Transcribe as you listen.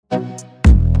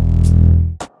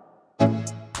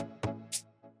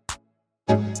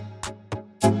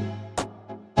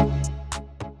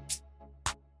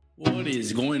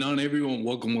is going on, everyone?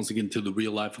 Welcome once again to the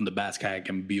Real Life from the Bass Kayak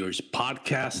and Beers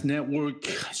podcast network.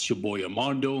 It's your boy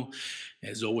Armando.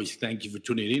 As always, thank you for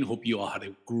tuning in. Hope you all had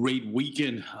a great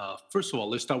weekend. First of all,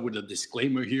 let's start with a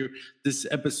disclaimer here. This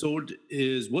episode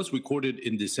was recorded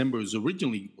in December. It was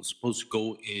originally supposed to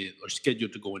go in or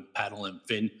scheduled to go in Paddle and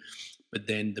Fin, but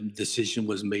then the decision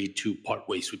was made to part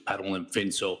ways with Paddle and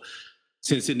Fin. So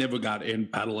since it never got in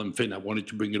Paddle and Fin, I wanted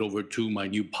to bring it over to my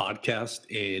new podcast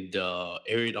and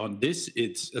air it on this.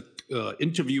 It's an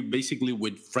interview basically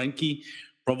with Frankie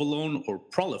Provolone or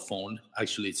Proliphone.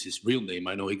 Actually, it's his real name.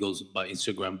 I know he goes by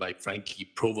Instagram by Frankie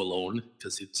Provolone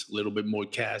because it's a little bit more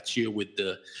catchier with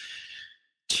the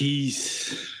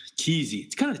cheesy.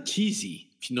 It's kind of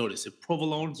cheesy, if you notice it.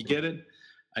 Provolone, you get it?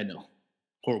 I know.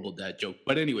 Horrible dad joke.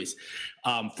 But anyways,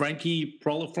 Frankie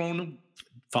Proliphone,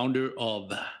 founder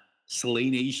of Slay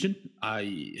Nation.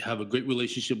 I have a great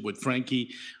relationship with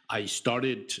Frankie. I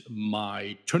started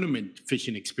my tournament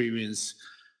fishing experience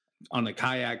on a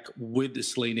kayak with the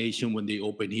Slay Nation when they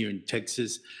opened here in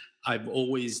Texas. I've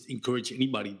always encouraged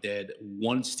anybody that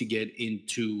wants to get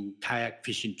into kayak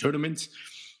fishing tournaments.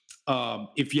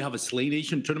 If you have a Slay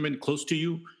Nation tournament close to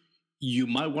you, you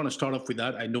might want to start off with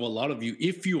that. I know a lot of you,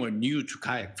 if you are new to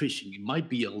kayak fishing, it might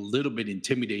be a little bit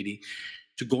intimidating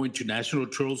to go into national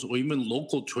trails or even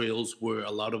local trails where a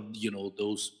lot of,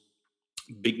 those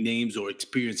big names or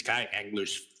experienced kayak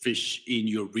anglers fish in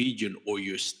your region or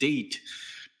your state.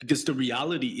 Because the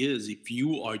reality is, if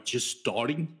you are just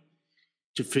starting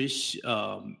to fish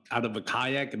out of a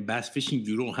kayak and bass fishing,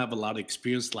 you don't have a lot of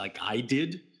experience like I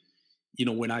did.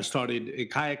 When I started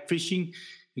kayak fishing,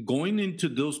 going into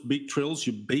those big trails,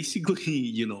 you basically,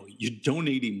 you're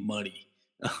donating money.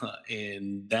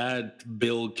 And that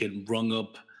bill can run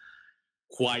up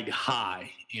quite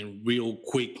high and real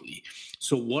quickly.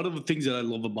 So one of the things that I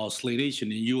love about Slay Nation,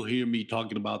 and you'll hear me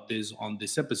talking about this on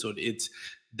this episode, it's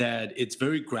that it's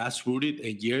very grassrooted.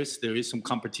 And yes, there is some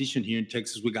competition here in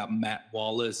Texas. We got Matt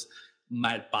Wallace,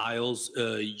 Matt Biles,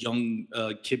 a young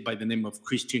kid by the name of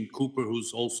Christian Cooper,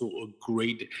 who's also a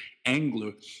great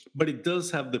angler. But it does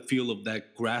have the feel of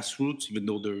that grassroots, even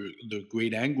though they're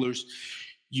great anglers.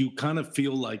 You kind of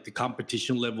feel like the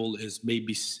competition level is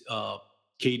maybe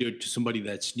catered to somebody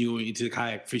that's new into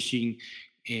kayak fishing,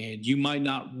 and you might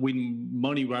not win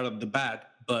money right off the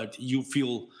bat, but you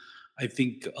feel, I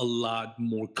think, a lot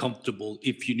more comfortable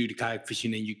if you're new to kayak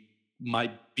fishing, and you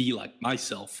might be like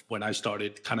myself when I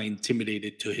started, kind of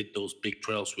intimidated to hit those big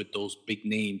trails with those big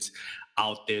names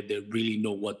out there that really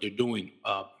know what they're doing.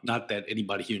 Not that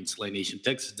anybody here in Slay Nation,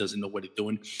 Texas doesn't know what they're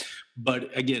doing, but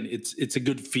again, it's a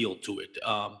good feel to it.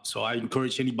 So I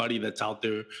encourage anybody that's out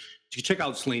there to check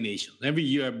out Slay Nation. Every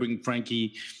year I bring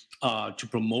Frankie to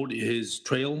promote his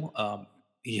trail.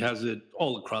 He has it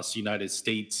all across the United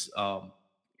States.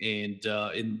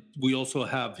 And we also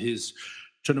have his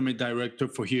tournament director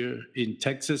for here in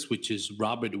Texas, which is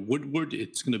Robert Woodward.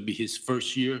 It's going to be his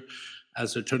first year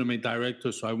as a tournament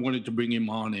director. So I wanted to bring him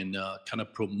on and kind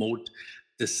of promote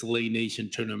the Slay Nation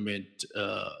tournament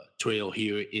trail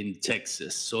here in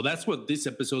Texas. So that's what this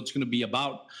episode is going to be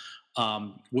about.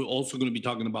 We're also going to be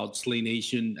talking about Slay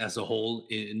Nation as a whole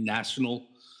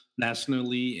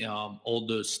nationally, all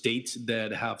the states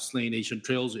that have Slay Nation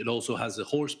trails. It also has a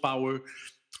horsepower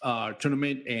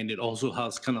tournament, and it also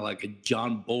has kind of like a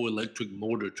John Bow electric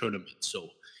motor tournament. So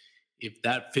if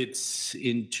that fits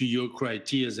into your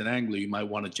criteria as an angler, you might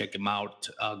want to check him out.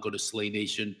 Go to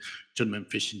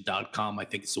SlayNationTournamentFishing.com. I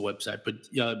think it's the website. But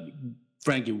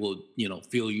Frankie will,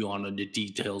 fill you on the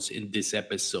details in this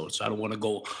episode. So I don't want to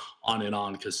go on and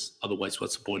on, because otherwise,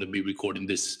 what's the point of me recording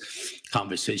this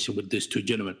conversation with these two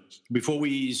gentlemen? Before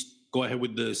we go ahead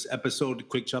with this episode,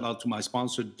 quick shout out to my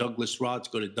sponsor, Douglas Rods.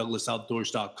 Go to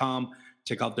DouglasOutdoors.com.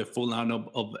 Check out their full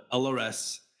lineup of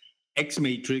LRS,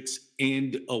 X-Matrix,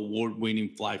 and award-winning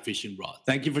fly fishing rod.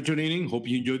 Thank you for tuning in. Hope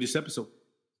you enjoyed this episode.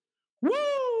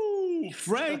 Woo!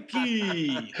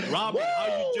 Frankie! Robert, how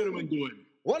you gentlemen doing?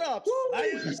 What up?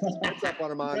 What's up,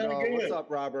 Armando? What's up,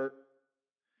 Robert?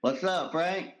 What's up,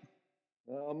 Frank?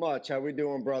 Not much. How we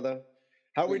doing, brother?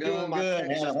 How we doing, my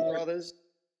Texas brothers?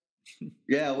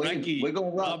 Yeah, Frankie, we're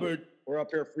going Robert. We're up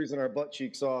here freezing our butt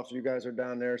cheeks off. You guys are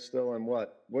down there still in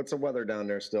what? What's the weather down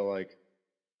there still like?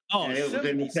 Oh, it was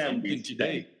in the 70s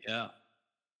today. Yeah.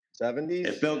 70s?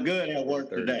 It felt good at work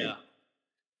today. Yeah.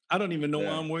 I don't even know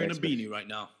why I'm wearing a beanie right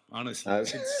now, honestly. I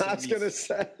was going to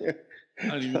say. I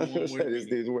don't even know why I'm wearing a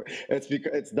beanie. It's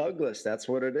because it's Douglas. That's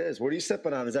what it is. What are you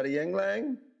sipping on? Is that a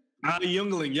Yingling? A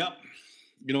Yingling, yep.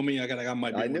 You know me, I got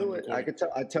my beer. I knew it. I could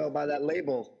tell. I tell by that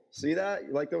label. See that?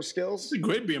 You like those skills? It's a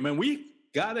great beer, man. We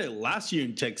got it last year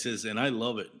in Texas, and I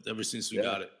love it ever since we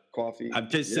got it. coffee. I've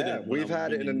tasted Yeah, it when we've I've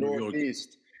had it been in the in New York.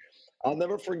 Northeast. I'll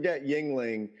never forget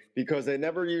Yingling because they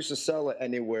never used to sell it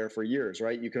anywhere for years,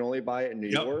 right? You can only buy it in New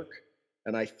Yep. York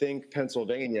and I think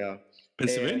Pennsylvania.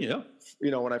 Pennsylvania.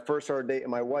 And, when I first started dating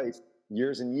my wife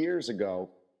years and years ago,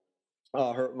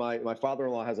 my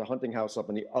father-in-law has a hunting house up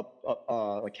in the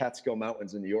like Catskill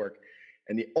Mountains in New York,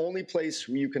 and the only place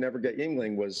where you can ever get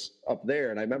Yingling was up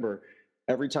there. And I remember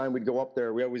every time we'd go up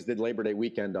there, we always did Labor Day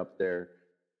weekend up there.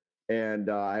 And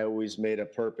I always made a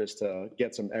purpose to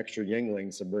get some extra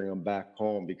Yinglings and bring them back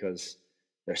home because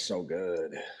they're so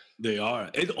good. They are.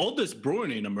 It's oldest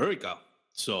brewing in America.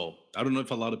 So I don't know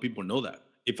if a lot of people know that.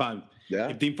 If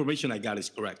the information I got is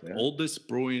correct. Yeah. Oldest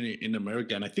brewing in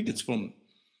America. And I think it's from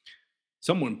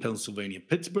somewhere in Pennsylvania.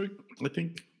 Pittsburgh, I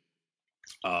think.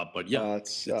 But yeah,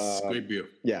 it's great beer.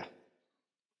 Yeah.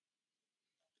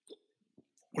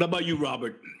 What about you,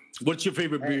 Robert? What's your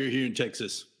favorite beer here in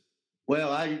Texas?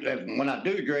 Well, when I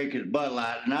do drink, it's Bud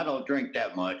Light, and I don't drink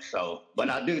that much. But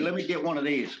I do. Let me get one of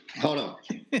these. Hold on.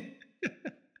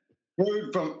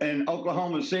 Brewed in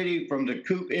Oklahoma City from the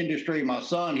Coop industry. My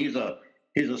son, he's a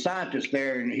scientist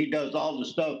there, and he does all the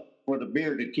stuff for the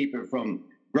beer to keep it from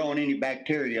growing any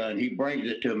bacteria, and he brings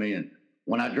it to me. And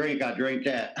when I drink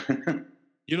that.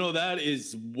 That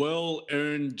is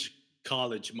well-earned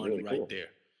college money Really cool. right there.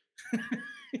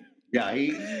 Yeah,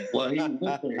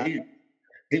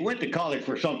 he went to college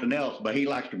for something else, but he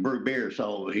likes to brew beer,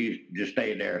 so he just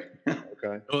stayed there.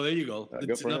 Okay. Oh, there you go.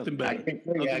 It's nothing better. Nothing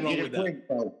wrong with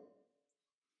that.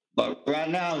 But right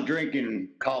now I'm drinking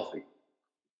coffee.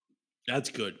 That's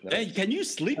good. Nice. Hey, can you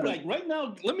sleep like right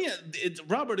now?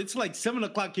 Robert, it's like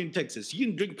 7:00 here in Texas. You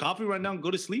can drink coffee right now and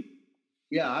go to sleep?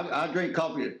 Yeah, I drink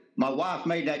coffee. My wife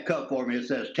made that cup for me. It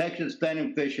says Texas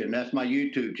Spinning Fishing. That's my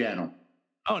YouTube channel.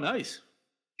 Oh, nice.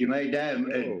 She made that,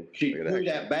 and she threw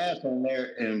that bass on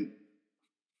there, and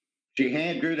she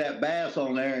hand drew that bass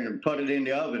on there and put it in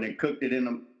the oven and cooked it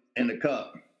in the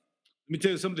cup. Let me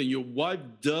tell you something. Your wife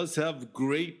does have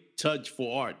great touch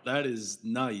for art. That is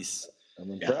nice.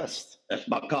 I'm impressed. Yeah, that's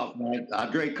my coffee, man. I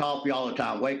drink coffee all the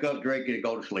time. Wake up, drink it,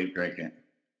 go to sleep, drink it.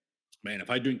 Man,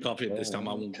 if I drink coffee at this time,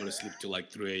 I won't go to sleep till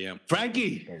like 3 a.m.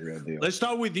 Frankie, let's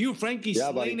start with you. Frankie, Yeah,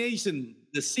 Slay buddy. Nation,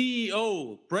 the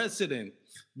CEO, president,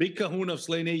 big kahuna of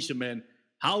Slay Nation, man.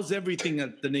 How's everything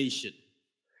at the nation?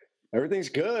 Everything's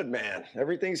good, man.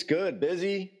 Everything's good.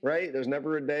 Busy, right? There's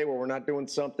never a day where we're not doing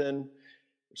something.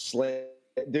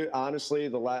 Dude,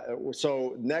 honestly,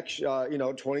 so next,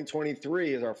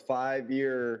 2023 is our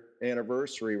 5-year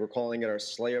anniversary. We're calling it our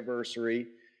Slayiversary.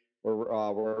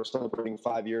 We're celebrating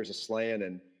 5 years of slaying,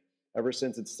 and ever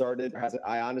since it started,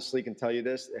 I honestly can tell you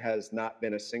this: it has not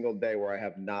been a single day where I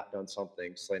have not done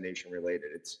something Slay Nation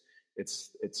related. It's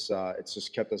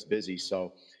just kept us busy.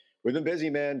 So we've been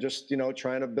busy, man. Just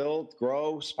trying to build,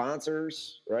 grow,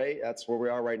 sponsors. Right, that's where we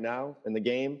are right now in the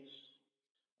game,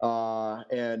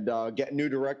 and getting new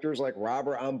directors like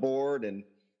Robert on board, and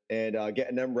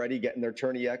getting them ready, getting their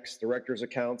Tourney X directors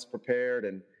accounts prepared,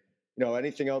 and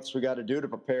anything else we got to do to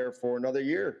prepare for another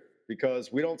year,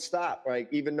 because we don't stop, right?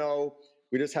 Even though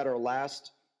we just had our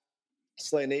last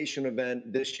Slay Nation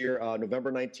event this year,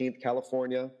 November 19th,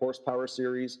 California Horsepower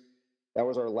Series. That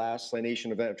was our last Slay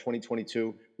Nation event of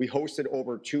 2022. We hosted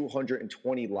over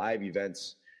 220 live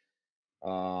events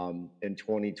in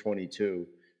 2022.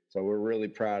 So we're really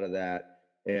proud of that.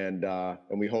 And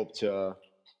we hope to,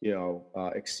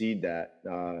 exceed that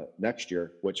next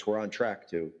year, which we're on track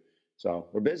to. So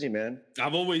we're busy, man.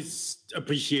 I've always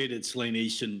appreciated Slay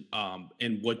Nation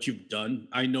and what you've done.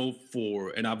 I know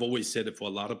and I've always said it, for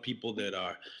a lot of people that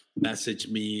are message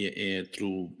me and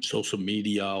through social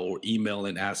media or email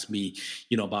and ask me,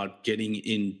 about getting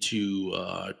into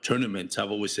tournaments.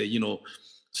 I've always said,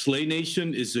 Slay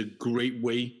Nation is a great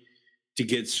way to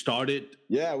get started.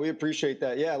 Yeah, we appreciate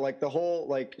that. Yeah,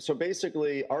 so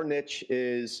basically our niche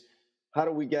is, how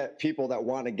do we get people that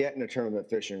want to get into tournament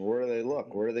fishing? Where do they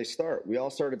look? Where do they start? We all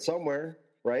started somewhere,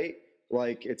 right?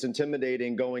 Like, it's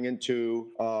intimidating going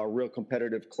into a real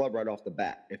competitive club right off the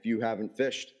bat if you haven't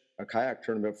fished a kayak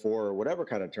tournament before, or whatever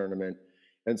kind of tournament.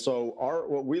 And so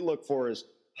what we look for is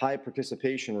high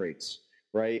participation rates,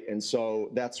 right? And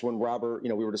so that's when Robert,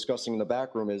 we were discussing in the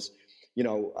back room is,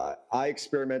 I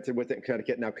experimented with it in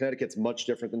Connecticut. Now, Connecticut's much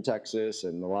different than Texas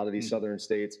and a lot of these southern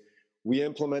states. We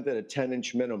implemented a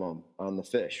 10-inch minimum on the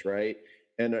fish, right?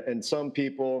 And some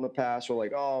people in the past were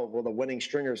like, oh, well, the winning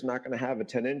stringer is not going to have a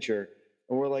 10-incher.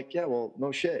 And we're like, yeah, well,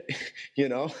 no shit.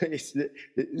 Here's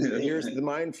the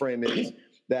mind frame is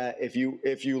that if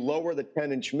you lower the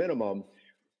 10-inch minimum,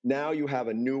 now you have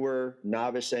a newer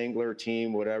novice angler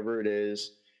team, whatever it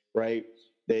is, right?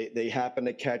 They happen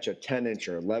to catch a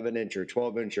 10-incher, 11-incher,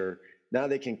 12-incher. now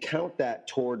they can count that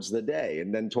towards the day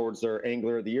and then towards their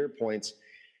Angler of the Year points.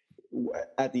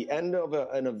 At the end of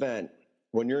an event,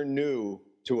 when you're new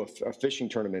to a fishing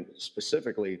tournament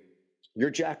specifically, you're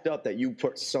jacked up that you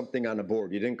put something on the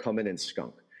board. You didn't come in and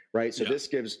skunk, right? So this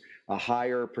gives a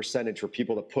higher percentage for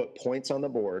people to put points on the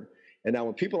board. And now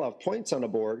when people have points on the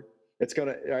board, it's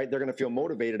gonna, right, they're gonna feel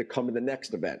motivated to come to the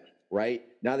next event, right?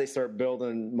 Now they start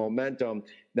building momentum.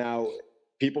 Now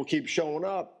people keep showing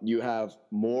up. You have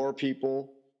more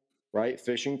people, right,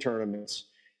 fishing tournaments.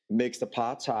 Makes the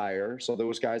pots higher. So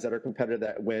those guys that are competitive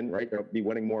that win, right, they'll be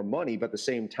winning more money. But at the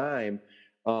same time,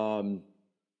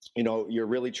 you're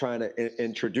really trying to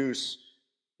introduce,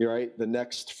 right, the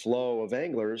next flow of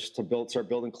anglers to start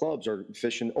building clubs or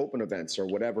fishing open events or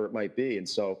whatever it might be. And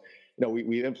so,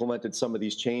 we implemented some of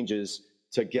these changes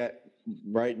to get,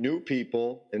 right, new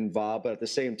people involved, but at the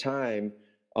same time,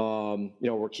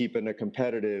 we're keeping the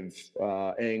competitive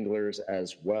anglers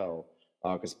as well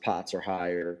because pots are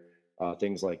higher.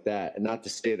 Things like that. And not to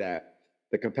say that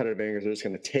the competitive anglers are just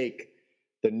going to take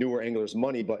the newer anglers'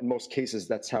 money, but in most cases,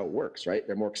 that's how it works, right?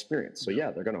 They're more experienced. So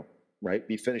yeah, they're going to, right,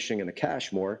 be finishing in the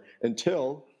cash more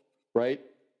until, right,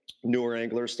 newer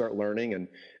anglers start learning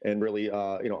and really,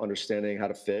 understanding how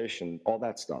to fish and all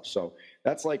that stuff. So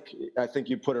that's like, I think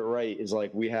you put it right, is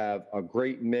like we have a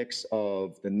great mix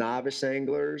of the novice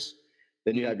anglers,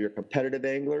 then you have your competitive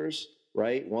anglers,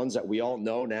 right? Ones that we all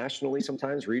know nationally,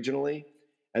 sometimes regionally.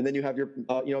 And then you have your,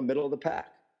 middle of the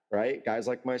pack, right? Guys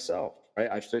like myself, right?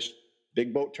 I fished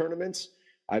big boat tournaments.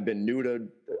 I've been new to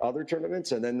other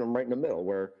tournaments, and then I'm right in the middle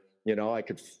where, I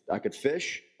could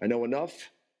fish. I know enough,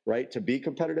 right, to be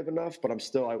competitive enough, but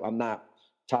I'm not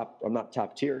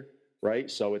top tier,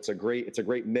 right? So it's a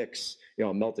great mix,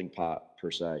 a melting pot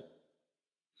per se.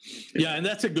 Yeah, and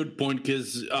that's a good point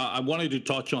because I wanted to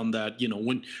touch on that.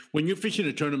 When you're fishing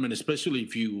a tournament, especially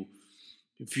if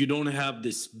you don't have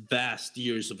this vast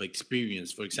years of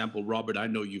experience. For example, Robert, I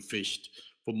know you fished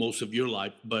for most of your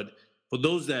life, but for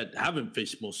those that haven't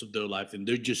fished most of their life and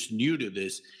they're just new to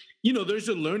this, there's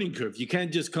a learning curve. You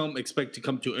can't just expect to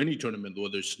come to any tournament,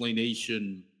 whether it's Slay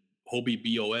Nation, Hobie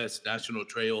BOS, National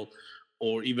Trail,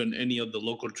 or even any of the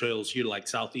local trails here like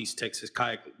Southeast Texas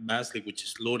Kayak Bass League, which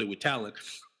is loaded with talent.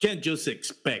 You can't just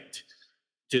expect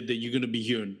that you're going to be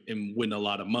here and win a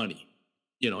lot of money.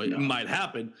 It might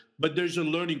happen, but there's a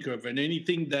learning curve, and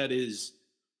anything that is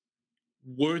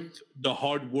worth the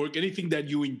hard work, anything that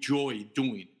you enjoy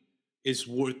doing is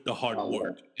worth the hard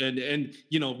work. And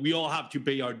we all have to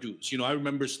pay our dues. I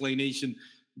remember Slay Nation,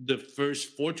 the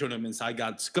first 4 tournaments I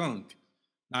got skunked.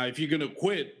 Now, if you're going to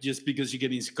quit just because you're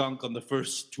getting skunked on the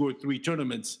first 2 or 3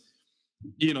 tournaments,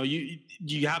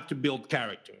 you have to build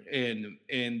character. And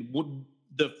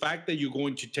the fact that you're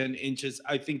going to 10 inches,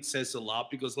 I think says a lot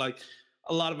because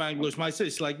a lot of anglers might say,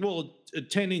 it's like, well, a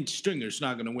 10-inch stringer is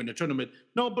not going to win a tournament.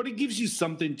 No, but it gives you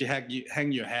something to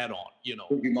hang your hat on,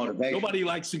 Nobody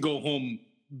likes to go home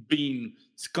being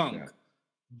skunked. Yeah.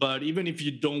 But even if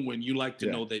you don't win, you like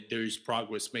to know that there is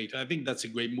progress made. I think that's a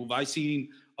great move. I've seen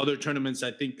other tournaments,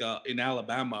 I think in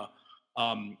Alabama,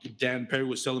 Dan Perry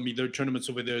was telling me their tournaments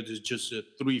over there, there's just a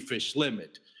 3-fish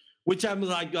limit, which I'm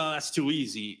like, that's too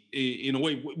easy in a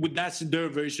way. That's their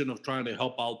version of trying to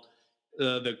help out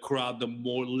the crowd, the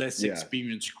less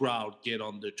experienced crowd get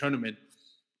on the tournament.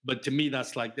 But to me,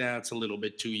 that's a little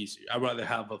bit too easy. I'd rather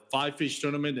have a 5-fish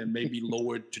tournament and maybe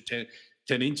lower it to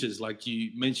 10 inches, like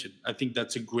you mentioned. I think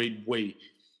that's a great way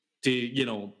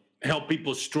to, help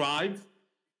people strive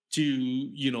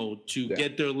to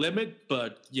get their limit,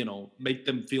 but, make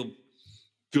them feel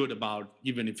good about,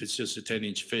 even if it's just a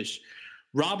 10-inch fish.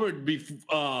 Robert,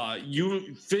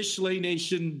 you fished Slay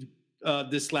Nation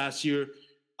this last year.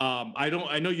 I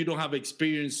know you don't have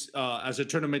experience as a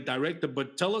tournament director,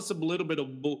 but tell us a little bit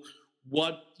about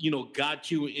what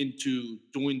got you into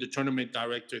doing the tournament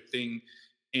director thing,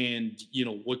 and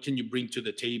what can you bring to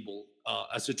the table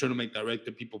as a tournament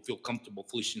director? People feel comfortable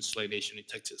fishing Slay Nation in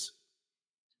Texas.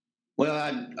 Well,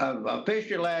 I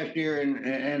fished it last year,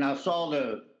 and I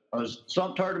saw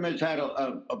some tournaments had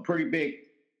a pretty big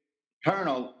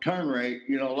turn rate.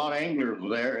 A lot of anglers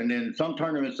were there, and then some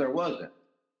tournaments there wasn't.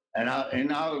 And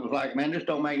I was like, man, this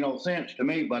don't make no sense to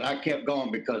me, but I kept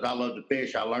going because I love to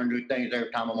fish. I learn new things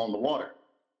every time I'm on the water.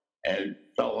 And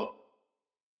so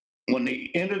when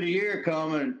the end of the year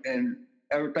come and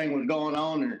everything was going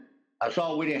on, and I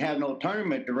saw we didn't have no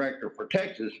tournament director for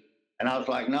Texas, and I was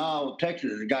like, no,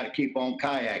 Texas has got to keep on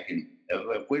kayaking.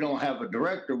 If we don't have a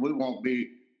director, we won't be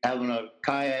having a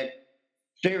kayak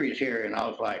series here. And I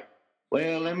was like,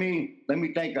 well, let me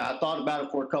think. I thought about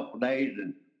it for a couple of days,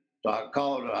 and so I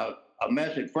called, I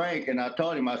messaged Frank, and I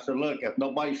told him, I said, look, if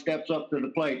nobody steps up to the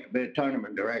plate to be a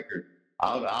tournament director,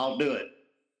 I'll do it.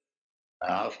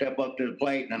 I'll step up to the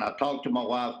plate, and I talked to my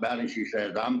wife about it. And she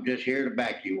says, I'm just here to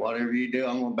back you. Whatever you do,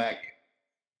 I'm going to back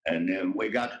you. And then we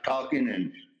got to talking,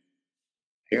 and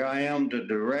here I am, the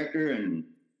director, and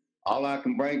all I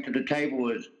can bring to the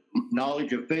table is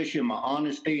knowledge of fishing, my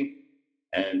honesty,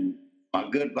 and my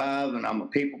good vibe, and I'm a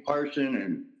people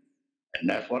person, and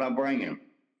that's what I bring him.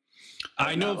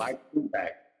 I know. I like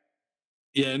feedback.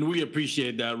 Yeah, and we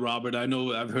appreciate that, Robert. I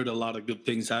know I've heard a lot of good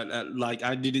things.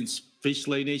 I didn't fish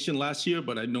Slay Nation last year,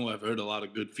 but I know I've heard a lot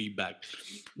of good feedback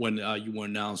when you were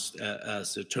announced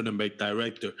as a tournament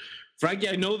director. Frankie,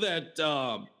 I know that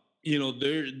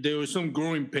there were some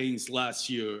growing pains last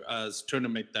year as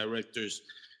tournament directors,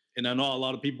 and I know a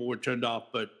lot of people were turned off.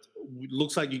 But it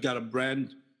looks like you got a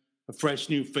fresh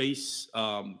new face.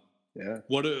 Yeah.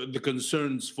 What are the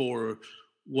concerns for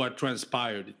what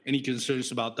transpired? Any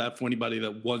concerns about that for anybody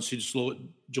that wants to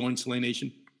join Slay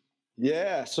Nation?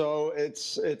 Yeah, so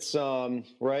it's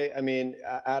right. I mean,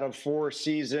 out of 4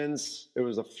 seasons, it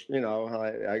was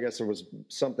I guess it was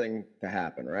something to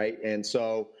happen, right? And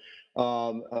so,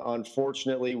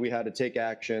 unfortunately, we had to take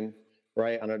action,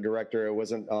 right, on a director. It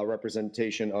wasn't a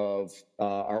representation of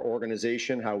our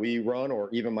organization, how we run, or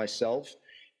even myself.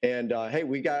 And hey,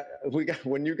 we got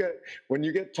when you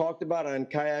get talked about on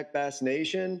Kayak Bass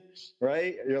Nation,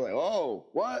 right? You're like, oh,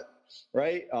 what?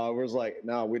 Right? We're like,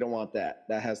 no, we don't want that.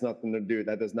 That has nothing to do.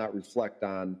 That does not reflect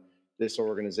on this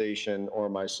organization or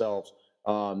myself.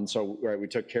 So right, we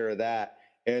took care of that.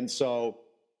 And so,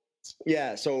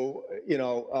 yeah. So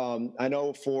I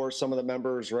know for some of the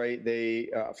members, right?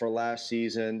 They for last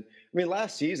season. I mean,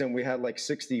 last season we had like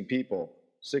 60 people,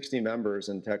 60 members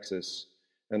in Texas.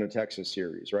 In a Texas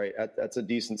series, right? That's a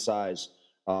decent size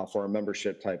for a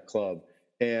membership type club.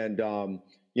 And,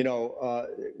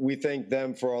 we thank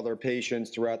them for all their patience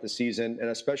throughout the season, and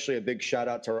especially a big shout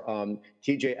out to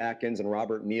TJ Atkins and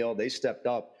Robert Neal. They stepped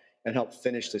up and helped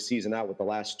finish the season out with the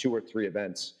last 2 or 3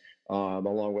 events,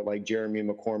 along with like Jeremy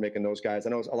McCormick and those guys.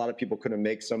 I know a lot of people couldn't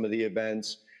make some of the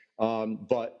events,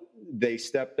 but they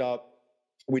stepped up.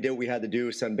 We did what we had to do,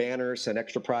 send banners, send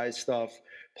extra prize stuff,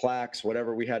 plaques,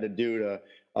 whatever we had to do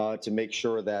to make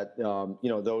sure that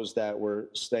those that were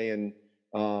staying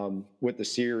with the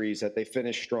series, that they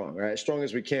finish strong, right? As strong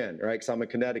as we can, right? Because I'm in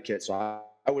Connecticut, so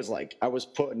I was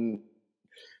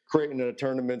creating a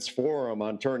tournaments for them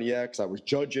on Tourney X. I was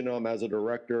judging them as a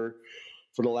director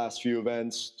for the last few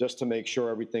events just to make sure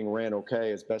everything ran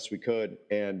okay as best we could.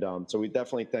 And so we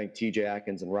definitely thank TJ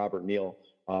Atkins and Robert Neal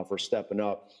for stepping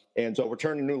up. And so we're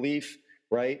turning a new leaf,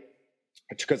 right?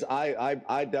 Because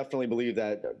I definitely believe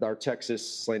that our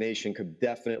Texas Slay Nation could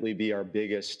definitely be our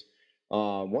biggest,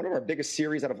 one of our biggest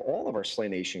series out of all of our Slay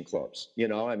Nation clubs.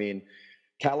 I mean,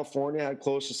 California had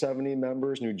close to 70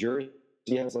 members. New Jersey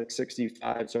has like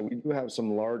 65. So we do have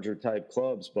some larger type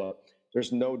clubs, but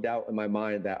there's no doubt in my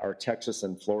mind that our Texas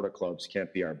and Florida clubs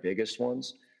can't be our biggest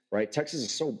ones, right? Texas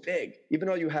is so big. Even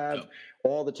though you have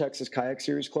all the Texas Kayak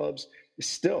Series clubs,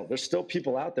 there's still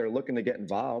people out there looking to get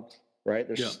involved. Right.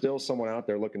 There's still someone out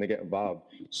there looking to get involved.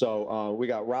 So we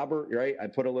got Robert, right? I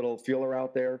put a little feeler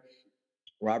out there.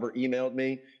 Robert emailed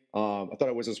me. I thought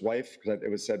it was his wife because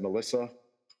it said Melissa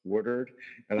Woodard.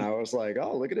 And I was like,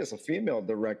 oh, look at this, a female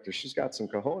director. She's got some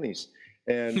cojones.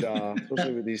 And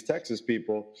especially with these Texas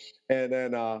people. And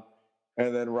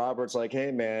then Robert's like,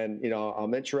 hey, man,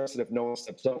 I'm interested if no one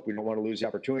steps up. We don't want to lose the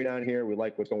opportunity down here. We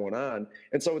like what's going on.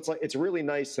 And so it's really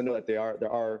nice to know that there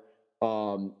are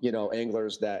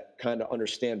anglers that kind of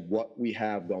understand what we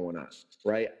have going on,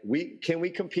 right? Can we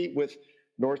compete with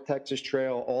North Texas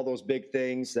Trail, all those big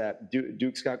things that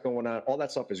Duke's got going on? All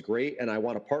that stuff is great, and I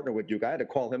want to partner with Duke. I had to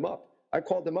call him up. I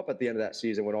called him up at the end of that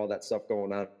season with all that stuff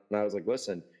going on, and I was like,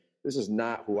 listen, this is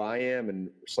not who I am and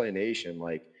Slay Nation.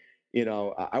 Like,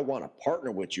 I want to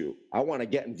partner with you. I want to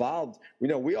get involved.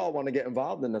 We all want to get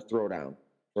involved in the throwdown,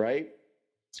 right?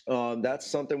 That's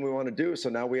something we want to do. So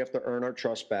now we have to earn our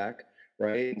trust back.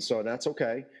 Right. And so that's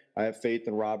okay. I have faith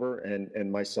in Robert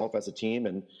and myself as a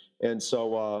team. And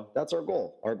so that's our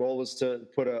goal. Our goal is to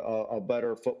put a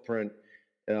better footprint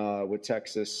with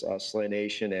Texas Slay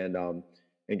Nation and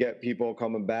get people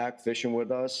coming back, fishing with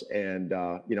us and,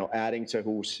 adding to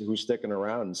who's sticking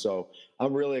around. And so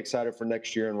I'm really excited for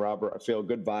next year. And Robert, I feel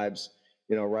good vibes,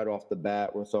 right off the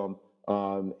bat with them.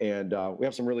 And we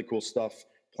have some really cool stuff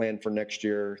planned for next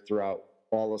year throughout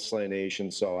all of Slay Nation.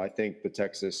 So I think the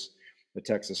Texas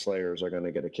Slayers are going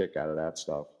to get a kick out of that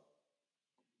stuff.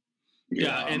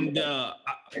 Yeah, and go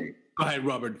ahead,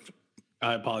 Robert.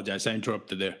 I apologize. I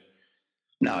interrupted there.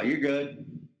 No, you're good.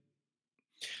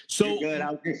 So you're good.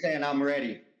 I was just saying I'm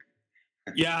ready.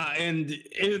 Yeah, and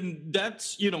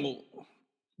that's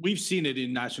we've seen it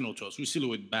in national tours. We see it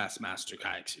with Bassmaster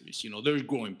Kayak Series. There's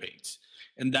growing pains,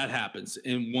 and that happens.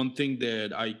 And one thing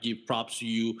that I give props to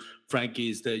you, Frankie,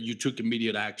 is that you took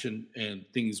immediate action and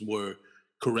things were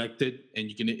corrected, and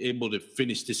you can able to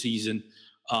finish the season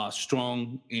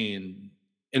strong and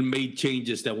made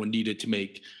changes that were needed to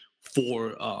make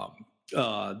for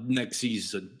next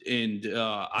season. And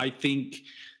I think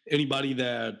anybody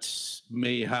that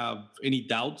may have any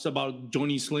doubts about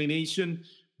joining Slay Nation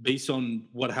based on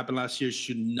what happened last year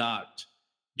should not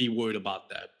be worried about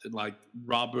that. Like,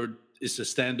 Robert is a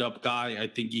stand-up guy. I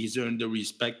think he's earned the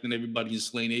respect and everybody in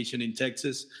Slay Nation in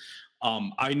Texas.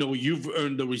 I know you've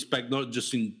earned the respect not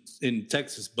just in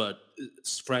Texas, but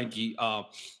Frankie,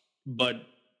 but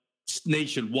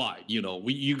nationwide.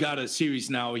 You got a series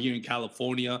now here in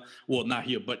California. Well, not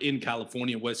here, but in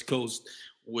California, West Coast,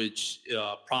 which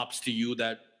props to you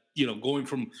that, going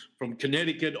from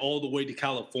Connecticut all the way to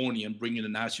California and bringing a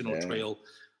national trail.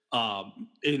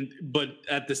 But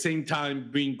at the same time,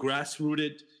 being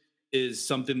grassrooted is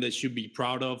something that should be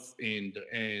proud of. And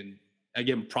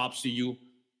again, props to you.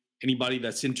 Anybody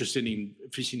that's interested in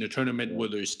fishing a tournament,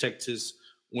 whether it's Texas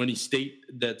or any state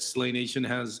that Slay Nation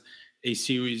has a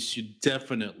series, should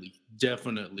definitely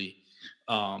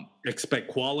expect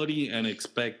quality and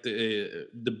expect the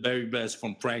very best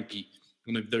from Frankie.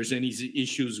 And if there's any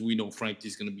issues, we know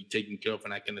Frankie's going to be taken care of,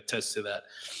 and I can attest to that.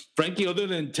 Frankie, other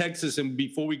than Texas, and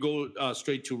before we go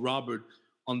straight to Robert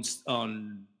on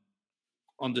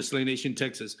the Slay Nation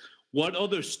Texas, what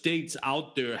other states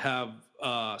out there have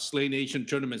Slay Nation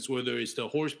tournaments, whether it's the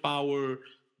horsepower,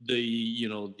 the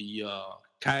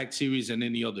kayak series, and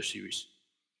any other series?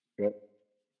 Yep.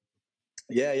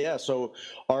 Yeah. So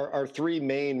our three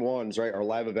main ones, right? Our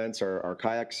live events are our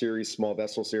kayak series, small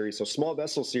vessel series. So small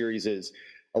vessel series is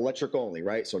electric only,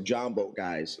 right? So John boat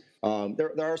guys.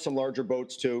 There are some larger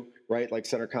boats too, right? Like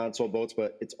center console boats,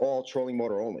 but it's all trolling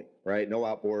motor only, right? No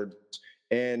outboard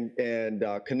and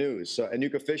canoes. So, and you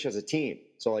can fish as a team.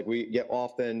 So like we get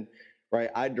often, right?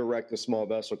 I direct the small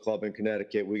vessel club in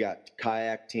Connecticut. We got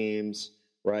kayak teams,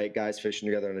 right? Guys fishing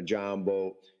together on a John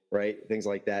boat, right? Things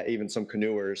like that. Even some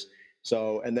canoers.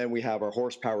 So, and then we have our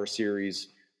horsepower series,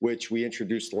 which we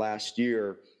introduced last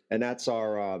year. And that's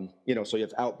our, so you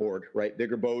have outboard, right?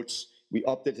 Bigger boats. We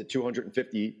upped it to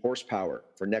 250 horsepower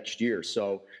for next year.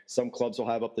 So some clubs will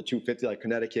have up to 250, like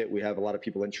Connecticut. We have a lot of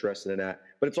people interested in that,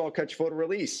 but it's all catch, photo,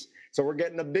 release. So we're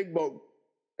getting the big boat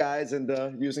guys and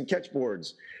using catch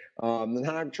boards and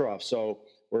hog trough. So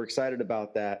we're excited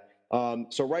about that.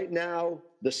 So right now,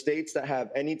 the states that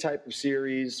have any type of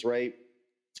series, right?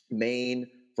 Maine,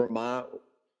 Vermont,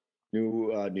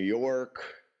 New York,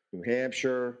 New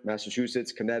Hampshire,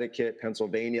 Massachusetts, Connecticut,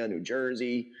 Pennsylvania, New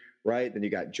Jersey, right? Then you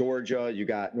got Georgia, you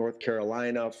got North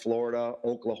Carolina, Florida,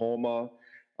 Oklahoma,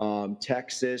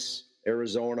 Texas,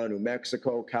 Arizona, New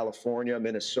Mexico, California,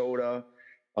 Minnesota.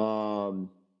 I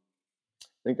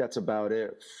think that's about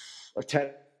it.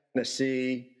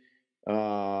 Tennessee.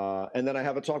 And then I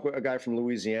have a talk with a guy from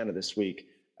Louisiana this week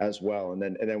as well. And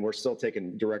then we're still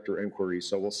taking director inquiries.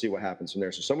 So we'll see what happens from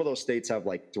there. So some of those states have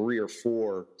like 3 or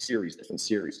 4 different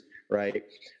series, right?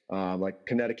 Like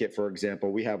Connecticut, for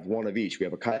example, we have one of each. We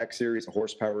have a kayak series, a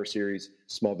horsepower series,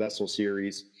 small vessel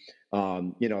series,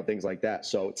 things like that.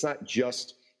 So it's not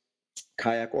just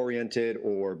kayak oriented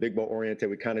or big boat oriented.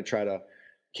 We kind of try to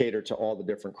cater to all the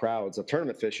different crowds of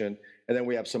tournament fishing. And then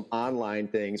we have some online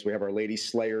things. We have our Lady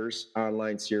Slayers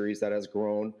online series that has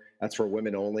grown. That's for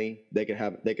women only. They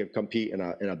could compete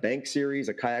in a bank series,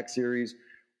 a kayak series,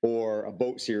 or a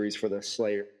boat series for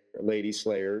the Lady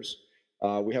Slayers.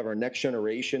 We have our Next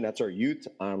Generation. That's our youth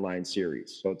online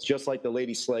series. So it's just like the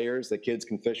Lady Slayers. The kids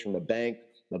can fish from the bank,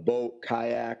 the boat,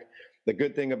 kayak. The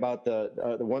good thing about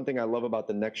the one thing I love about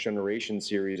the Next Generation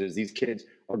series is these kids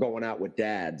are going out with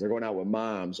dads. They're going out with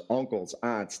moms, uncles,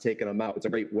 aunts, taking them out. It's a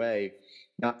great way,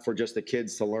 not for just the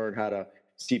kids to learn how to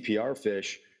CPR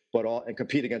fish, and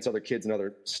compete against other kids in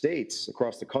other states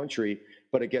across the country,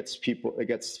 but it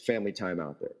gets family time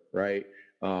out there, right?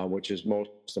 Which is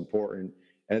most important.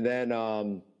 And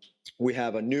then we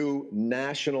have a new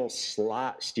national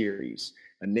slot series,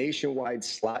 a nationwide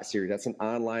slot series. That's an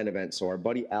online event. So our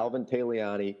buddy Alvin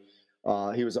Taliani,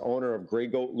 he was the owner of Grey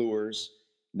Goat Lures.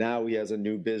 Now he has a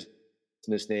new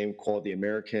business name called the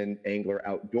American Angler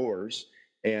Outdoors.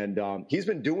 And he's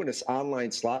been doing this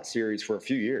online slot series for a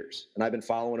few years. And I've been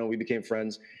following him. We became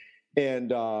friends.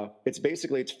 And it's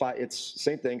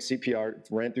same thing, CPR,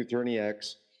 ran through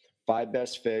 30X, 5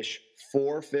 best fish.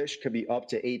 4 fish can be up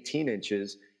to 18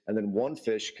 inches. And then 1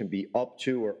 fish can be up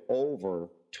to or over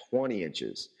 20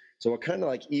 inches. So it kind of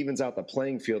like evens out the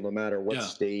playing field no matter what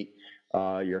state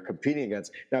you're competing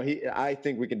against. Now, I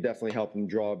think we can definitely help him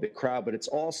draw a big crowd, but it's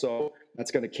also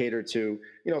that's going to cater to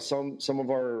some of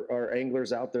our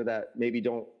anglers out there that maybe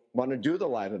don't want to do the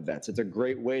live events. It's a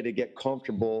great way to get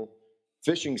comfortable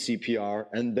fishing CPR,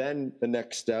 and then the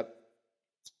next step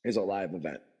is a live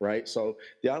event, right? So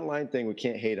the online thing, we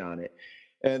can't hate on it.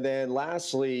 And then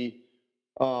lastly,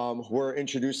 we're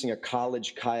introducing a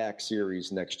college kayak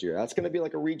series next year. That's going to be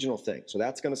like a regional thing. So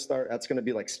that's going to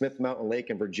be like Smith Mountain Lake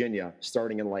in Virginia,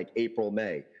 starting in like April,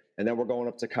 May. And then we're going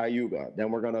up to Cayuga. Then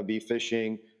we're going to be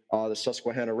fishing the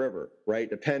Susquehanna River, right?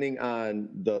 Depending on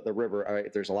the river, right?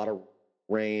 If there's a lot of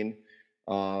rain,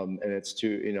 and it's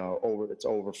it's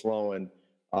overflowing,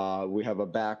 we have a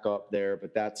backup there,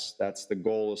 but that's the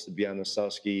goal, is to be on the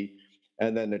Susky.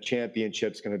 And then the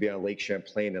championship's going to be on Lake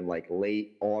Champlain in like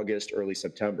late August, early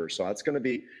September. So that's going to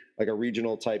be like a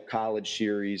regional type college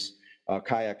series,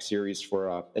 kayak series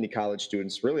for any college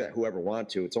students, really, whoever want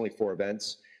to. It's only 4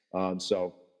 events.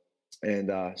 So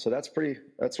that's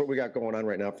what we got going on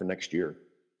right now for next year.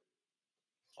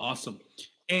 Awesome.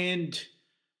 And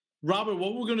Robert,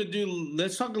 what we're going to do,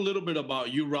 let's talk a little bit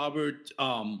about you, Robert.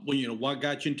 What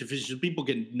got you into fishing? People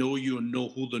can know you and know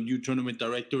who the new tournament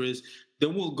director is.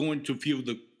 Then we'll go into a few of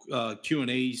the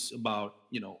Q&As about,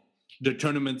 the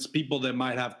tournaments, people that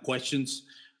might have questions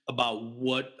about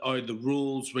what are the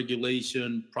rules,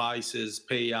 regulation, prices,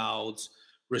 payouts,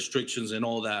 restrictions, and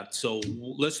all that. So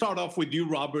let's start off with you,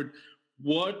 Robert.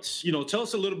 Tell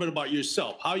us a little bit about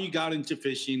yourself, how you got into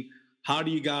fishing, how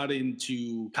do you got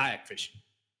into kayak fishing?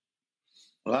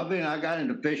 Well, I got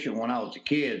into fishing when I was a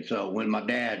kid. So when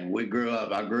we grew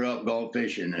up, I grew up going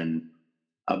fishing, and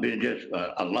I've been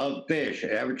I love fish.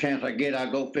 Every chance I get, I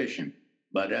go fishing.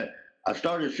 But I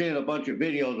started seeing a bunch of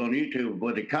videos on YouTube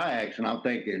with the kayaks, and I'm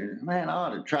thinking, man, I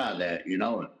ought to try that,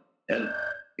 And,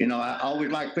 I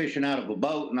always liked fishing out of a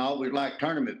boat, and I always liked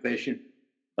tournament fishing.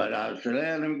 But I said,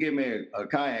 let me give me a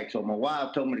kayak. So my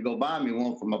wife told me to go buy me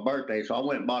one for my birthday. So I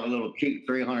went and bought a little cheap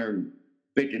 $350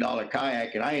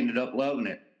 kayak, and I ended up loving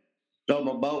it. Sold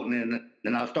my boat, and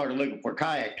then I started looking for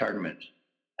kayak tournaments.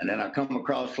 And then I come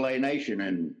across Slay Nation,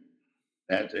 and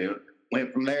that's it.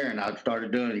 Went from there, and I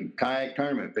started doing kayak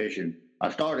tournament fishing. I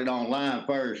started online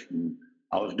first, and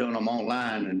I was doing them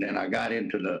online, and then I got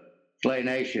into the Slay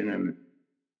Nation,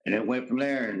 and it went from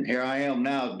there. And here I am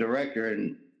now, director,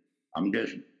 and I'm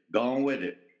just going with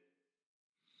it.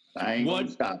 I ain't going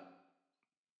to stop.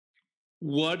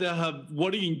 What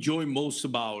do you enjoy most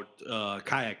about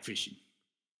kayak fishing?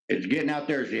 It's getting out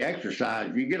there as the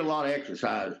exercise. You get a lot of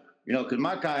exercise, because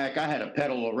my kayak, I had to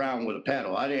pedal around with a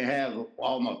pedal. I didn't have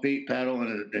all my feet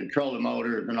pedaling and trolling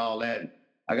motors and all that.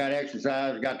 I got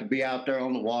exercise, got to be out there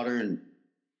on the water and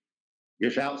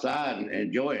just outside and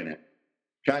enjoying it.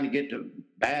 Trying to get the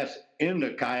bass in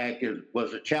the kayak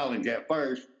was a challenge at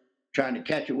first. Trying to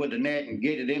catch it with the net and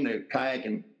get it in the kayak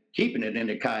and keeping it in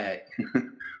the kayak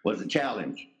was a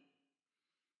challenge.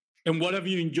 And what have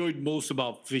you enjoyed most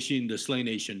about fishing the Slay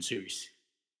Nation series?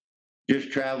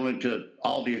 Just traveling to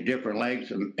all these different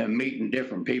lakes and meeting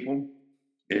different people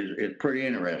is pretty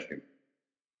interesting.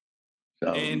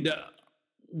 So, and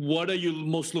what are you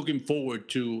most looking forward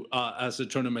to as a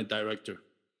tournament director?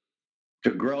 To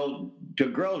grow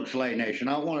the Slay Nation.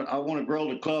 I want to grow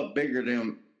the club bigger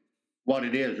than what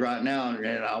it is right now,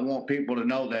 and I want people to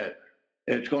know that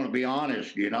it's going to be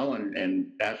honest, and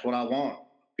that's what I want.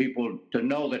 People to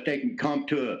know that they can come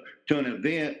to an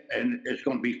event and it's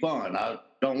going to be fun. I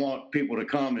don't want people to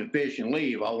come and fish and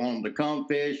leave. I want them to come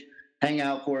fish, hang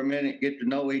out for a minute, get to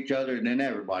know each other, and then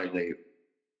everybody leave.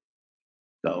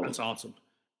 So that's awesome.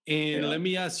 And let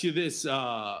me ask you this,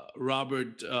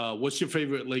 Robert, what's your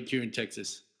favorite lake here in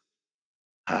Texas?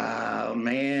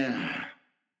 Man,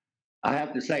 I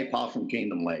have to say Possum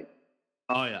Kingdom Lake.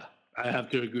 Oh, yeah. I have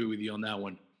to agree with you on that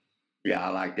one. Yeah, I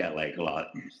like that lake a lot.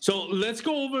 So let's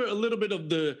go over a little bit of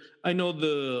the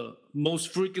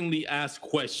most frequently asked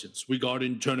questions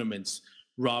regarding tournaments,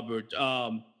 Robert.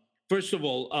 First of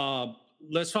all,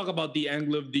 let's talk about the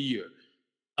Angler of the Year.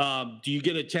 Do you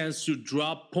get a chance to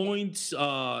drop points?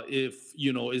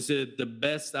 Is it the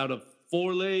best out of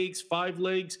 4 lakes, 5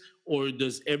 lakes, or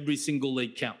does every single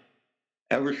lake count?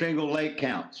 Every single lake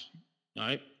counts. All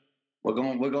right. We're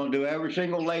going to do every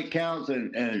single lake counts,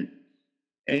 and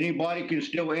anybody can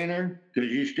still enter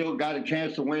because you still got a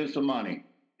chance to win some money.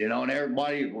 And all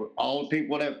the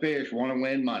people that fish want to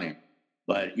win money.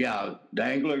 But yeah, the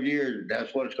Angler of the Year,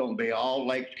 that's what it's going to be. All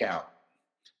lakes count.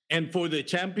 And for the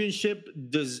championship,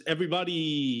 does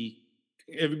everybody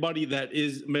that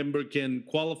is member can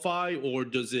qualify, or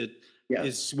does it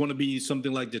want to be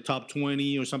something like the top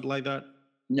 20 or something like that?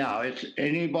 No, it's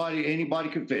anybody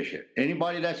can fish it.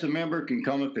 Anybody that's a member can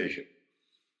come and fish it.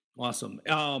 Awesome.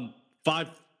 Five,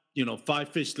 5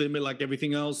 fish limit like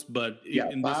everything else, but Yeah,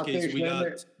 in this five case, fish we got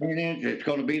limit, 10 inch. It's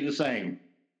going to be the same.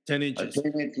 10 A inches.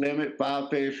 10-inch limit, 5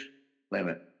 fish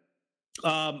limit.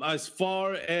 As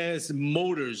far as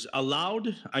motors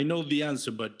allowed, I know the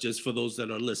answer, but just for those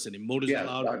that are listening, motors Yes,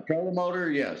 allowed. trolling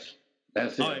motor. Yes,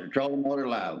 that's it. All right. Trolling motor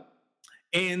loud.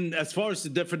 And as far as the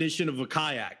definition of a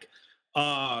kayak,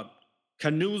 uh,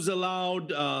 canoes allowed.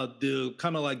 The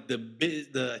kind of like the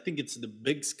big, I think it's the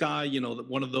Big Sky.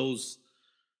 One of those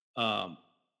um,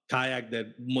 kayak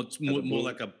that much more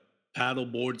like a paddle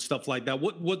board, stuff like that.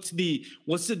 What's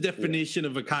the definition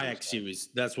of a kayak series?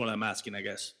 That's what I'm asking, I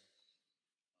guess.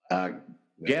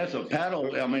 Guess a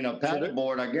paddle. I mean, a paddle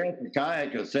board. I guess a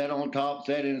kayak is set on top,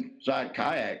 set inside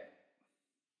kayak.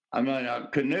 I mean, a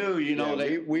canoe.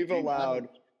 We've allowed.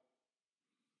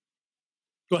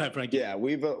 Go ahead, Frankie. Yeah,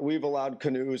 we've allowed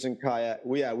canoes and kayak.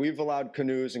 We've allowed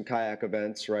canoes and kayak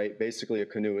events, right? Basically, a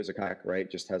canoe is a kayak, right?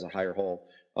 Just has a higher hull.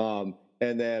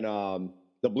 And then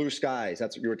the Blue Skies.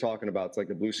 That's what you were talking about. It's like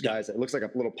the Blue Skies. Yeah. It looks like a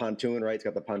little pontoon, right? It's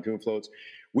got the pontoon floats.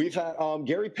 We've had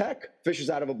Gary Peck fishes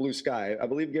out of a Blue Sky. I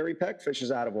believe Gary Peck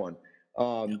fishes out of one.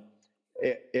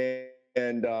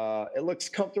 It looks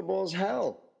comfortable as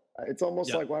hell. It's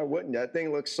almost like, why wouldn't you? That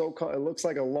thing looks it looks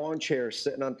like a lawn chair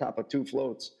sitting on top of two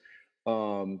floats.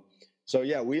 So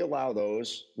yeah, we allow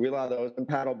those and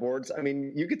paddle boards. I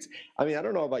mean, I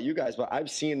don't know about you guys, but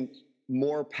I've seen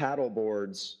more paddle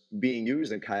boards being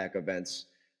used in kayak events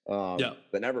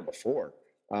than ever before.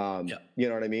 You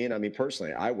know what I mean? I mean,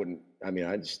 personally, I wouldn't. I mean,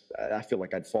 I feel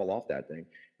like I'd fall off that thing.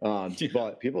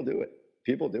 But people do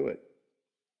it.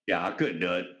 Yeah, I couldn't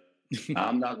do it.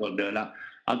 I'm not going to do it.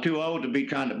 I'm too old to be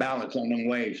trying to balance on them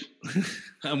waves.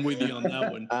 I'm with you on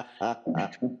that one.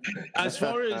 As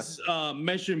far as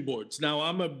measuring boards,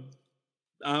 now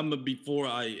before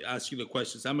I ask you the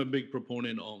questions, I'm a big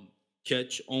proponent on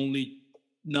catch only.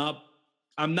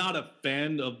 I'm not a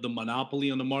fan of the monopoly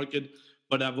on the market,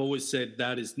 but I've always said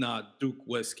that is not Duke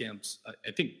Westcamp's.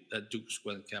 I think that Duke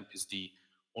Westcamp is the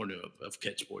owner of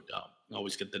Catchboard. I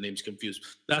always get the names confused.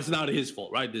 That's not his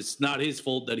fault, right? It's not his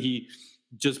fault that he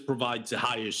just provides a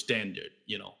higher standard.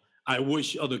 I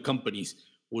wish other companies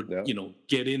would,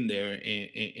 get in there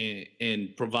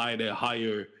and provide a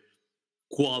higher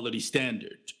quality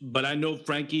standard. But I know,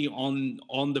 Frankie,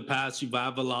 on the past, you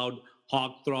have allowed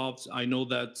hog troughs. I know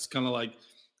that's kind of like,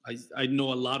 I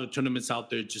know a lot of tournaments out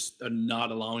there just are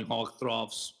not allowing hog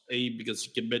troughs. A, because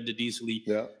you can bend it easily.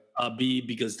 Yeah. B,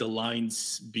 because the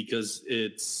lines, because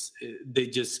they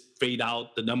just fade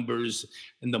out, the numbers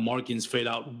and the markings fade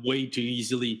out way too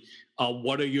easily.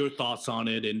 What are your thoughts on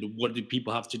it, and what do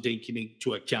people have to take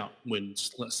into account when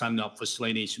signing up for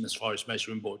Slay Nation as far as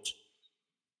measuring boards?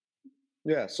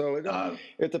 Yeah, so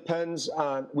it depends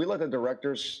on. We let the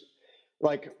directors,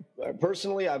 like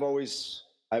personally, I've always,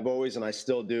 and I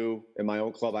still do in my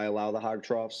own club. I allow the hog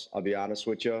troughs. I'll be honest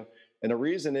with you, and the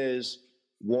reason is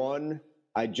one.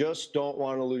 I just don't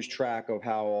want to lose track of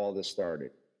how all this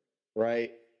started,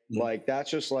 right? Mm-hmm. Like, that's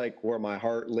just like where my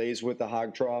heart lays with the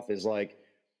hog trough is like,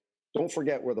 don't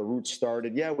forget where the roots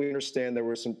started. Yeah, we understand there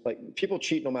were some, like, people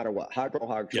cheat no matter what,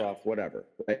 hog trough, whatever,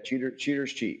 right?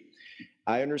 Cheaters cheat.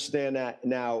 I understand that.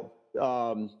 Now,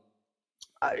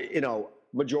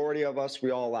 majority of us,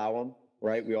 we all allow them,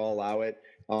 right? We all allow it.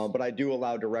 But I do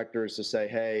allow directors to say,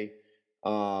 hey,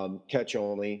 catch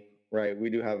only. Right. We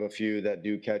do have a few that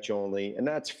do catch only, and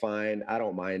that's fine. I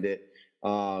don't mind it.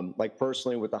 Like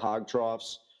personally with the hog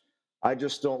troughs, I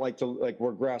just don't like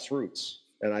we're grassroots,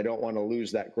 and I don't want to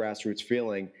lose that grassroots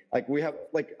feeling. Like we have,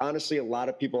 honestly, a lot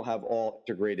of people have all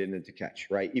integrated into catch,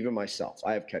 right? Even myself,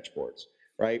 I have catch boards,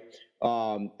 right?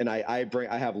 And I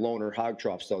have loaner hog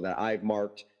troughs though that I've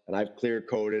marked and I've clear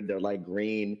coated. They're like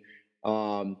green.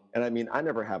 And I mean, I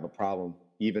never have a problem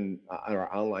even on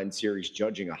our online series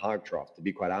judging a hog trough, to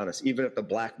be quite honest, even if the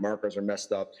black markers are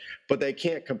messed up, but they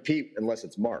can't compete unless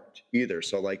it's marked either.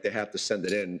 So they have to send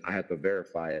it in. I have to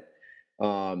verify it.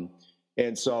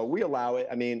 And so we allow it.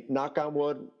 I mean, knock on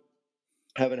wood,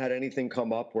 haven't had anything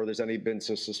come up where there's been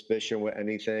some suspicion with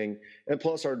anything. And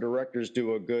plus our directors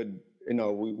do a good,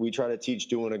 we try to teach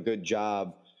doing a good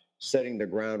job setting the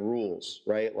ground rules,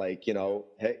 right? Like,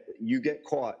 hey, you get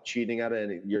caught cheating at it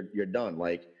and you're done.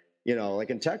 Like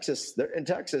in Texas,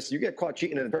 you get caught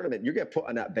cheating in a tournament, you get put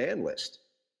on that ban list.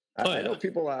 I know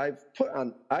people I put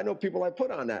on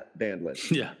that ban list.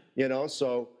 Yeah.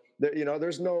 So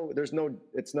there's no,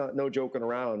 it's not no joking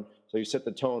around. So you set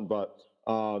the tone, but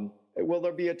will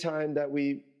there be a time that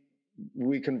we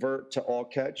convert to all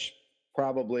catch?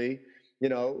 Probably.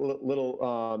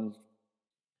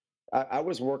 I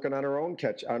was working on our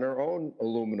own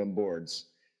aluminum boards.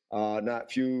 not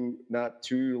too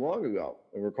long ago,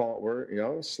 and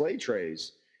we're sleigh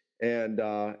trays, and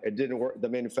it didn't work. The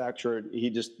manufacturer, he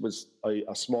just was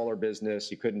a smaller business.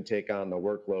 He couldn't take on the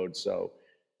workload, so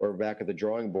we're back at the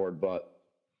drawing board. But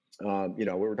we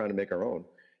were trying to make our own.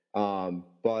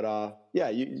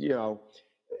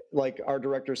 Like our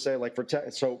directors say, like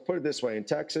so put it this way, in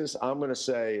Texas, I'm going to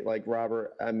say, like,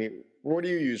 Robert, I mean, what do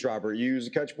you use, Robert? You use a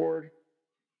catch board?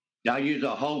 I use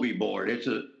a Hobie board. It's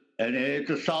a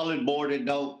solid board. It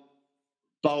don't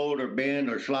fold or bend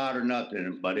or slide or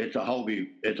nothing, but it's a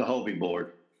Hobie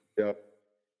board. Yep.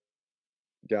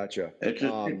 Gotcha. It's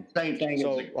the same thing.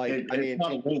 So it's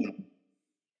not aluminum.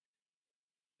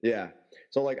 Yeah.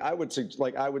 So I would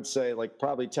say like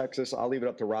probably Texas. I'll leave it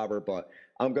up to Robert, but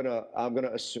I'm gonna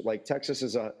assume like Texas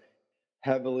is a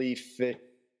heavily fished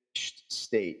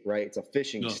state, right? It's a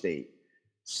fishing state.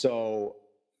 So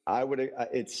I would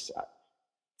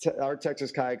our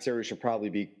Texas Kayak Series should probably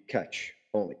be catch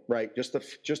only, right? Just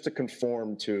to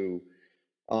conform to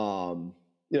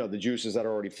the juices that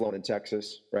are already flown in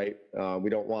Texas, right? I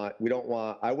wouldn't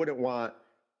want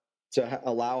to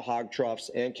allow hog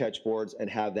troughs and catch boards and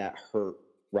have that hurt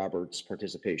Robert's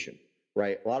participation,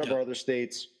 right? A lot of our other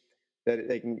states, that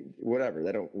they can whatever,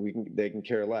 they can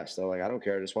care less. They're like, I don't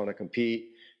care, I just want to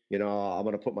compete. I'm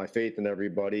going to put my faith in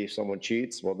everybody. If someone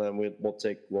cheats, well, then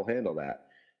we'll handle that.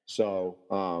 So,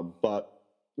 but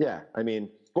yeah, I mean,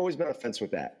 I've always been on the fence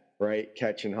with that, right?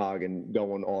 Catch and hog and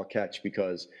going all catch,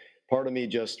 because part of me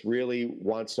just really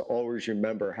wants to always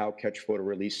remember how catch photo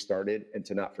release started and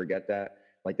to not forget that.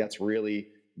 Like, that's really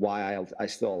why I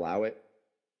still allow it,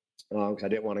 because I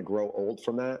didn't want to grow old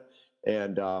from that.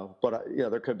 And but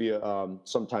there could be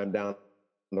some time down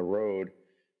the road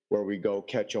where we go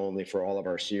catch only for all of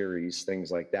our series, things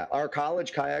like that. Our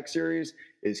college kayak series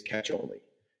is catch only,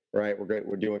 right?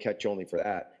 We're doing catch only for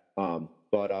that.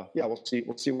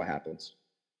 We'll see what happens.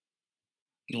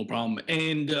 No problem.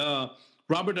 And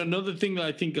Robert, another thing that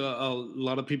I think a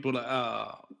lot of people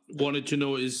wanted to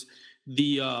know is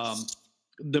the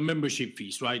membership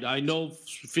fees, right? I know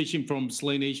fishing from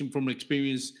Slay Nation, from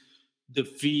experience, the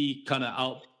fee kind of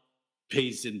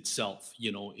outpays itself,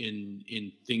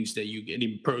 in things that you get,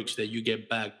 in perks that you get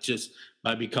back just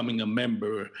by becoming a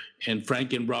member. And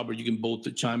Frank and Robert, you can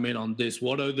both chime in on this.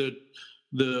 What are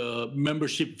the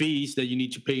membership fees that you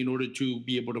need to pay in order to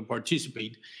be able to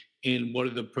participate, and what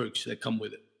are the perks that come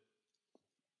with it?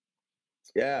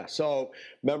 Yeah, so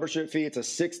membership fee, it's a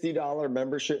 $60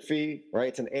 membership fee, right?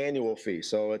 It's an annual fee.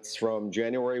 So it's from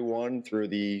January 1 through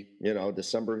the,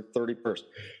 December 31st.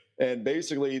 And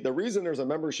basically the reason there's a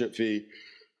membership fee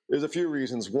is a few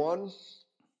reasons. One,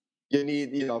 you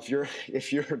need, if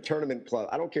you're a tournament club,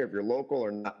 I don't care if you're local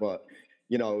or not, but,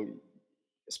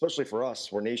 especially for us,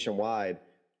 we're nationwide.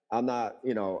 I'm not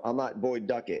Boyd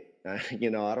Duckett. I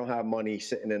don't have money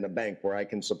sitting in the bank where I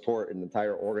can support an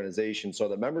entire organization. So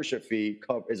the membership fee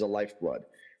is a lifeblood,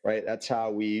 right? That's how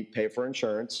we pay for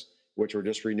insurance, which we're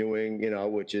just renewing,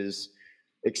 which is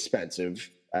expensive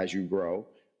as you grow.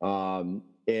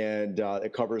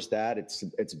 It covers that.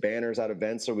 It's banners at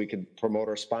events so we can promote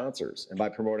our sponsors. And by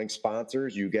promoting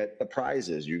sponsors, you get the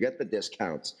prizes, you get the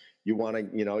discounts. You want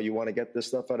to get this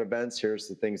stuff at events. Here's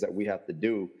the things that we have to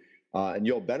do. And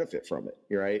you'll benefit from it,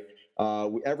 right?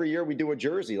 Every year we do a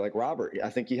jersey, like Robert. I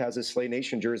think he has his Slay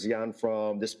Nation jersey on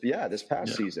from this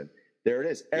past season. There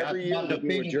it is. Every year we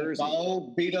do a jersey.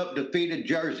 Old, beat up, defeated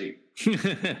jersey.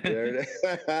 There it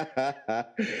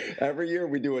is. Every year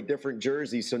we do a different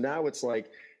jersey. So now it's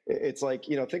like,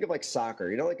 think of like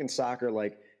soccer. Like in soccer,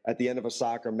 like at the end of a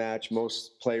soccer match,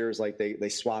 most players, like they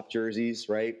swap jerseys,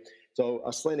 right? So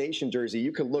a Slay Nation jersey,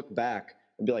 you can look back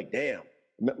and be like, damn,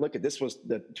 look at this, was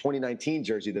the 2019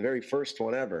 jersey, the very first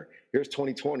one ever. Here's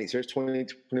 2020, here's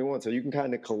 2021. So you can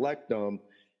kind of collect them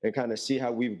and kind of see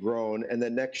how we've grown. And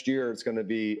then next year it's going to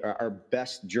be our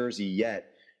best jersey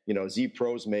yet. Z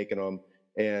Pro's making them,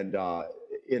 and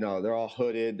they're all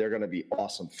hooded. They're going to be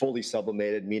awesome, fully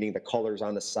sublimated, meaning the colors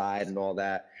on the side and all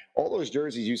that. All those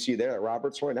jerseys you see there at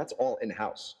Robert's Roy, that's all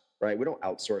in-house, right? We don't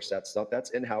outsource that stuff.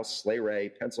 That's in-house. Sleigh Ray,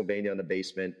 Pennsylvania, in the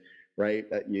basement. Right.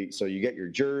 So you get your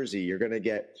jersey, you're going to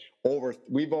get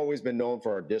we've always been known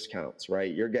for our discounts,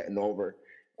 right? You're getting over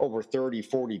 30,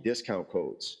 40 discount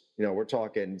codes. We're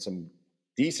talking some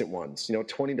decent ones,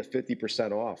 20 to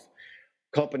 50% off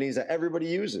companies that everybody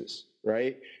uses,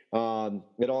 right?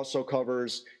 It also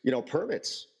covers,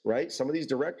 permits, right? Some of these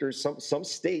directors, some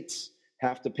states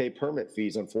have to pay permit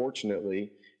fees,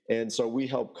 unfortunately. And so we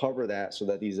help cover that so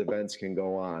that these events can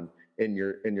go on in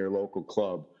your local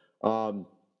club.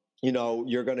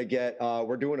 You're going to get,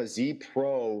 we're doing a Z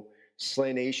Pro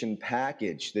Slay Nation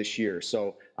package this year.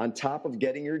 So on top of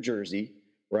getting your jersey,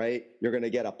 right? You're going to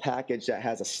get a package that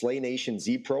has a Slay Nation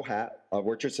Z Pro hat, a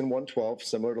Richardson 112,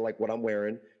 similar to like what I'm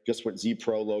wearing, just with Z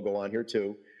Pro logo on here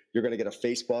too. You're going to get a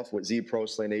face buff with Z Pro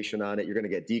Slay Nation on it. You're going to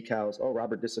get decals. Oh,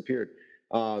 Robert disappeared.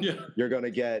 You're going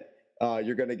to get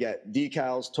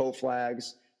decals, toe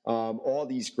flags, all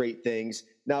these great things.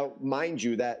 Now, mind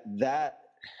you, that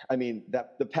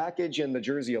the package and the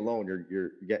jersey alone,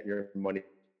 you're getting your money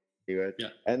with,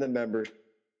 and the membership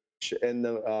and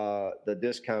the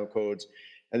discount codes,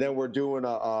 and then we're doing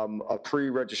a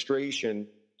pre-registration,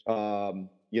 raffle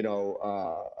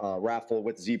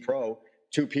with Z Pro.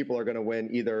 2 people are going to win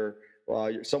either.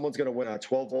 Someone's going to win a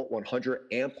 12-volt 100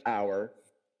 amp hour,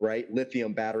 right,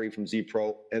 lithium battery from Z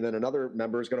Pro, and then another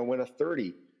member is going to win a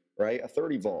 30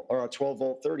 volt or a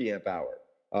 12-volt 30 amp hour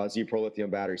Z Pro lithium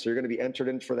battery. So you're going to be entered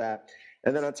in for that.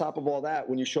 And then on top of all that,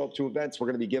 when you show up to events, we're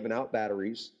going to be giving out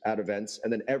batteries at events.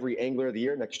 And then every Angler of the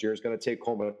Year next year is going to take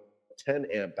home a 10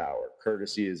 amp hour,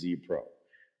 courtesy of Z Pro.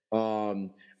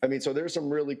 So there's some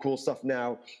really cool stuff.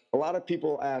 Now, a lot of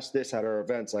people ask this at our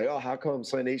events, like, oh, how come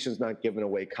Slay Nation's not giving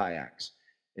away kayaks?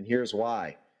 And here's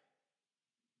why.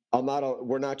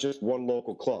 We're not just one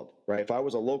local club, right? If I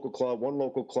was a local club, one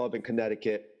local club in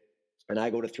Connecticut, and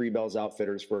I go to Three Bells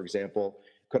Outfitters, for example,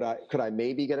 could I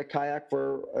maybe get a kayak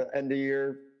for end of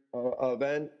year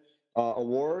event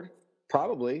award?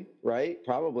 Probably, right?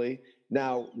 Probably.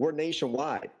 Now we're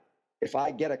nationwide. If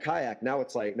I get a kayak, now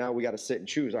it's like, now we got to sit and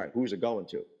choose. All right, who's it going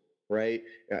to, right?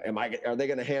 Are they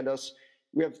going to hand us?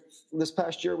 This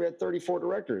past year we had 34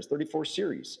 directors, 34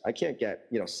 series. I can't get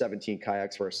 17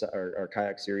 kayaks for our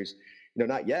kayak series.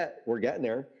 Not yet. We're getting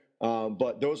there.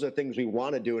 But those are the things we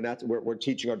want to do, and that's we're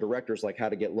teaching our directors like how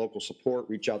to get local support,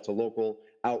 reach out to local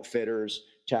outfitters,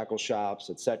 tackle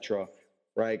shops, etc.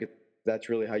 Right? That's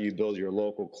really how you build your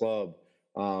local club.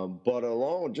 But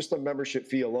alone, just a membership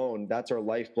fee alone, that's our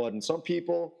lifeblood. And some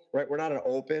people, right? We're not an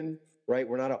open, right?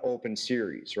 We're not an open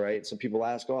series, right? Some people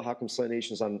ask, oh, how come Slay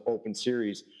Nation's on an open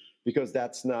series? Because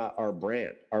that's not our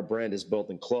brand. Our brand is built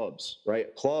in clubs, right?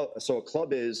 So a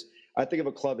club is. I think of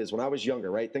a club as when I was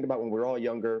younger, right? Think about when we were all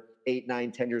younger, 8,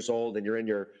 9, 10 years old, and you're in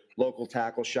your local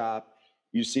tackle shop.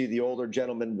 You see the older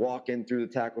gentleman walk in through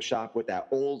the tackle shop with that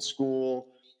old school,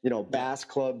 Bass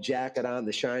Club jacket on,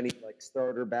 the shiny like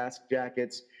starter Bass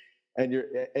jackets.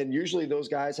 And usually those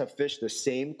guys have fished the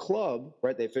same club,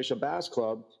 right? They fish a Bass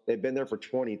Club. They've been there for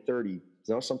 20, 30,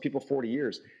 some people 40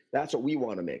 years. That's what we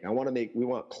want to make. We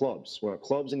want clubs. We want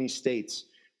clubs in these states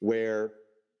where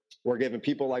we're giving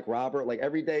people like Robert, like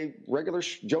everyday regular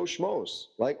Joe Schmoes,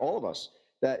 like all of us,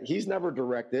 that he's never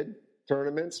directed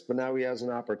tournaments, but now he has an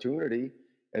opportunity,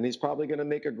 and he's probably going to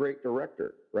make a great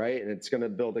director, right? And it's going to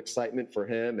build excitement for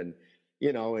him, and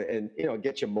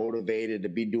get you motivated to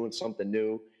be doing something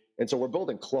new. And so we're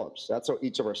building clubs. That's how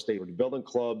each of our states, we're building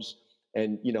clubs,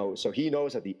 and so he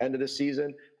knows at the end of the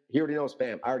season, he already knows,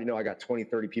 bam, I already know I got 20,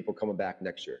 30 people coming back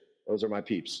next year. Those are my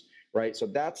peeps, right? So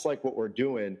that's like what we're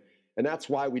doing. And that's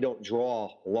why we don't draw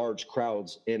large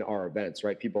crowds in our events,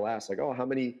 right? People ask like, oh, how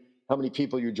many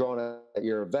people you drawing at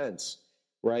your events,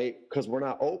 right? Because we're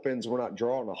not opens, we're not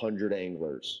drawing 100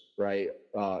 anglers, right?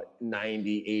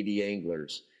 90, 80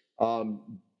 anglers.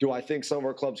 Do I think some of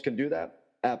our clubs can do that?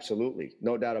 Absolutely,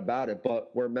 no doubt about it.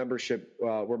 But we're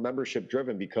membership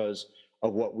driven because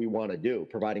of what we want to do,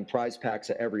 providing prize packs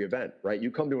at every event, right?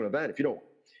 You come to an event, if you don't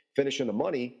finish in the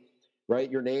money, right,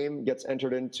 your name gets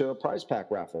entered into a prize pack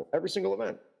raffle every single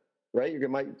event, right? You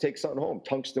might take something home,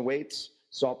 tungsten weights,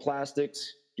 soft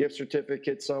plastics, gift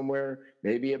certificate somewhere,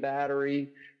 maybe a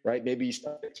battery, right? Maybe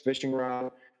fishing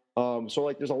rod. So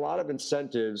like there's a lot of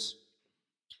incentives,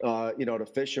 to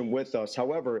fishing with us.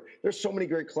 However, there's so many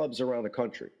great clubs around the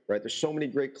country, right? There's so many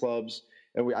great clubs.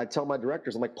 And I tell my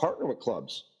directors, I'm like, partner with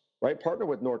clubs, right? Partner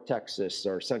with North Texas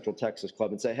or Central Texas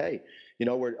Club and say, hey,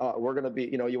 we're going to be,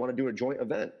 you want to do a joint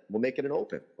event? We'll make it an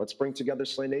open. Let's bring together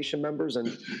Slay Nation members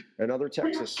and other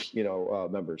Texas,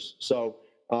 members. So,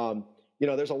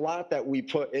 there's a lot that we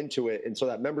put into it. And so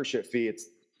that membership fee, it's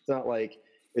not like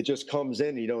it just comes in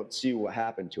and you don't see what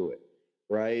happened to it.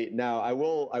 Right now, I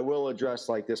will address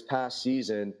like this past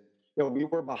season, we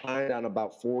were behind on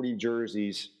about 40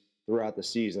 jerseys throughout the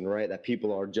season, right? That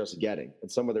people are just getting,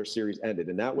 and some of their series ended.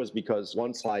 And that was because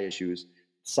one, supply issues.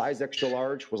 Size extra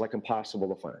large was like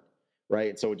impossible to find,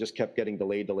 right? So it just kept getting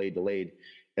delayed.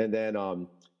 And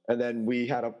then we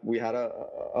had a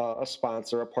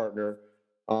sponsor, a partner,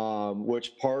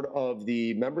 which part of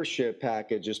the membership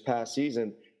package this past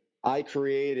season, I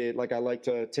created, like I like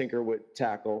to tinker with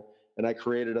tackle, and I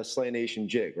created a Slay Nation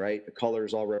jig, right? The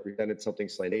colors all represented something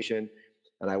Slay Nation.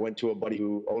 And I went to a buddy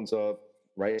who owns a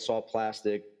soft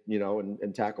plastic,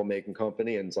 and tackle making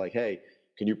company, and it's like, hey,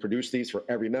 can you produce these for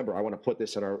every member? I want to put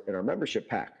this in our membership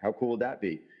pack. How cool would that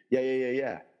be?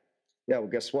 Yeah. Well,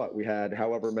 guess what? We had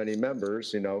however many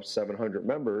members, 700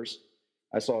 members.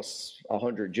 I saw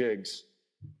 100 jigs,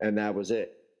 and that was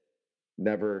it.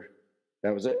 That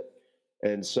was it.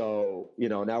 And so,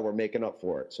 now we're making up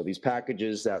for it. So these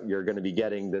packages that you're going to be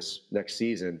getting this next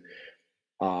season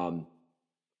are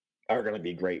going to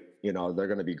be great. They're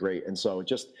going to be great. And so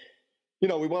just, we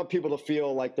want people to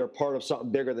feel like they're part of something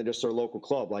bigger than just their local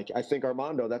club. Like, I think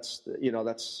Armando, that's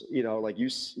like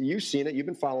you've seen it. You've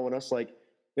been following us. Like,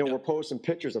 we're posting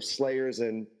pictures of Slayers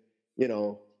in,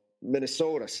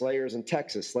 Minnesota, Slayers in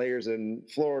Texas, Slayers in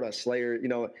Florida,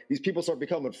 these people start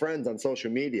becoming friends on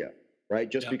social media, right?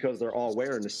 Just because they're all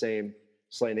wearing the same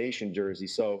Slay Nation jersey.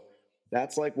 So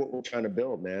that's like what we're trying to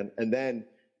build, man. And then,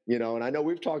 and I know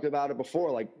we've talked about it before,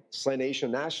 like Slay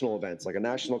Nation national events, like a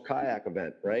national kayak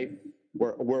event, right?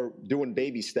 We're doing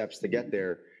baby steps to get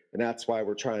there. And that's why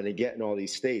we're trying to get in all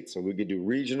these states. So we could do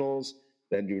regionals,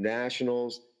 then do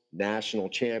nationals, national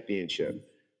championship,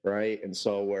 right? And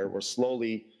so we're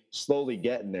slowly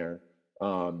getting there,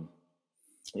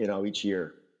 each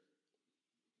year.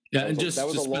 Yeah, and just that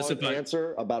was to a specify, long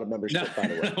answer about a membership, by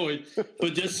the way.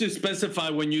 But just to specify,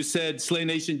 when you said Slay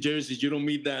Nation jerseys, you don't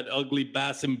mean that ugly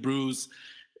Bass and Brews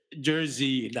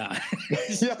jersey. Nah.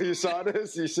 Yeah, you saw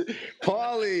this? You see,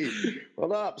 Paulie,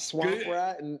 what up, Swamp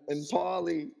Rat and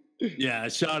Paulie? Yeah,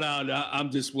 shout out.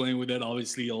 I'm just playing with it.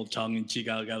 Obviously, old tongue in cheek.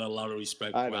 I got a lot of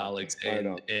respect for Alex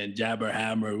and Jabber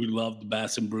Hammer. We love the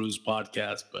Bass and Brews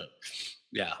podcast, but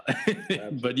yeah.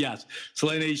 But yes,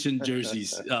 Slay Nation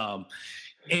jerseys. I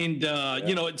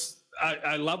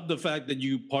love the fact that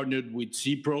you partnered with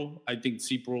C-Pro. I think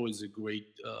C-Pro is a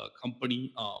great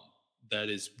company that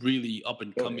is really up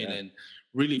and coming and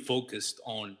really focused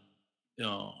on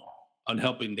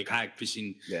helping the kayak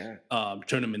fishing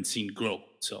tournament scene grow.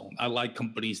 So I like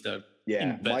companies that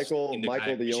invest in the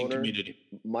kayak fishing community.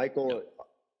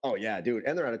 Oh yeah, dude,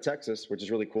 and they're out of Texas, which is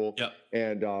really cool. Yeah,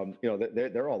 and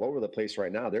they're all over the place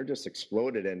right now. They're just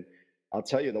exploded. And I'll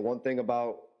tell you the one thing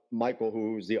about Michael,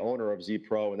 who's the owner of Z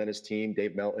Pro, and then his team,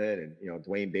 Dave Melton, and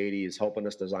Dwayne Beatty is helping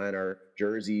us design our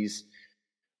jerseys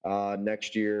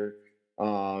next year.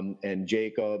 And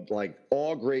Jacob, like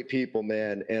all great people,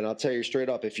 man. And I'll tell you straight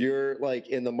up, if you're like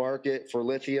in the market for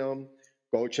lithium,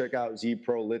 go check out Z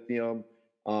Pro Lithium.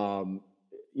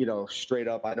 Straight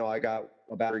up, I know I got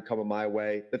a battery coming my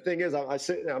way. The thing is,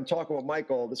 I'm talking with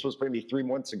Michael. This was maybe 4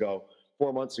 months ago.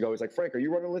 He's like, Frank, are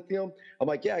you running lithium? I'm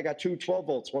like, yeah, I got 2 12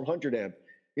 volts, 100 amp.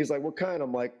 He's like, what kind?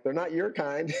 I'm like, they're not your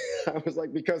kind. I was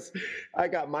like, because I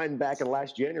got mine back in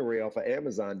last January off an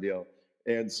Amazon deal.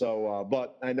 And so,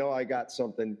 but I know I got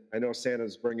something. I know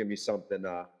Santa's bringing me something,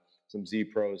 some Z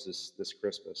Pros this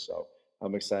Christmas. So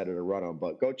I'm excited to run them.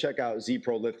 But go check out Z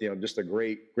Pro Lithium. Just a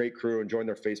great crew, and join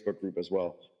their Facebook group as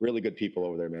well. Really good people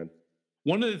over there, man.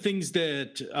 One of the things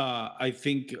that I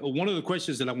think, one of the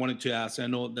questions that I wanted to ask, I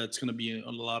know that's going to be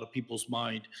on a lot of people's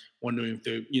mind, wondering if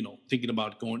they're, thinking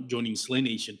about joining Slay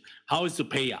Nation. How is the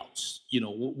payouts?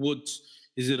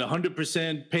 Is it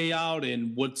 100% payout,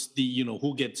 and what's the,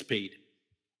 who gets paid?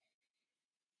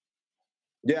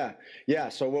 Yeah.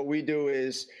 So what we do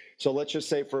is, so let's just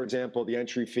say, for example, the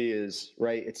entry fee is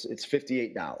right. It's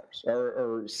 $58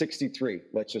 or $63.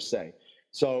 Let's just say.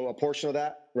 So a portion of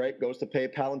that, right, goes to pay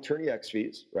PAL and Tourney X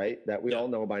fees, right, that we all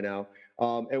know by now.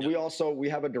 And we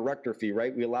have a director fee,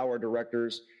 right? We allow our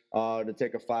directors to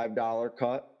take a $5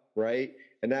 cut, right?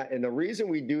 And the reason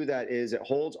we do that is it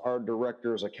holds our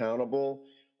directors accountable.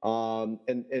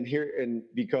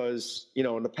 Because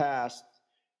in the past,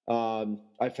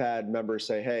 I've had members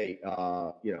say, hey,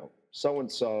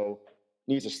 so-and-so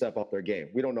needs to step up their game.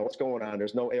 We don't know what's going on.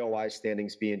 There's no AOI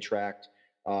standings being tracked.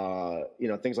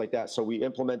 Things like that. So we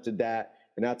implemented that,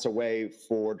 and that's a way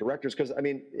for directors, because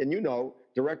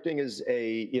directing is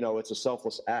it's a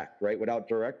selfless act, right? Without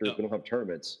directors, we don't have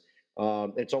tournaments.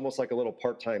 It's almost like a little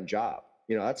part-time job.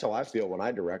 That's how I feel when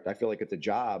I direct. I feel like it's a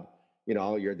job.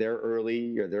 You're there early,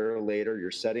 you're there later, you're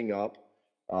setting up,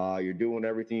 you're doing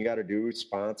everything you got to do,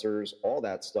 sponsors, all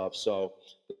that stuff. So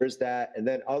there's that, and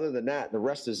then other than that, the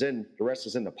rest is in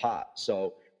the pot.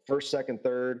 So first, second,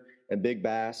 third, and big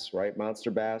bass, right?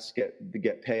 Monster bass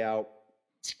get payout.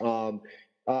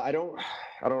 I don't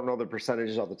know the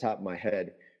percentages off the top of my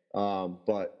head,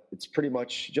 but it's pretty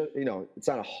much just, it's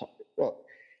not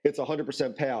it's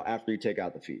 100% payout after you take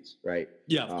out the fees, right?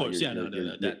 Yeah, of course.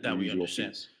 That we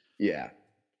understand. Fees. Yeah,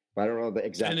 but I don't know the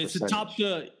exact. And it's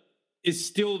percentage. It's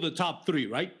still the top 3,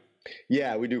 right?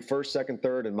 Yeah, we do first, second,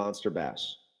 third, and monster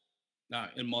bass.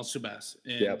 And monster bass.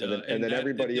 And then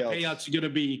everybody else. The payouts are going to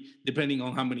be depending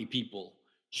on how many people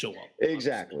show up.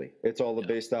 Exactly. It's all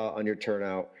based out on your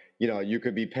turnout. You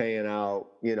could be paying out,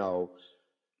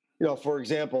 for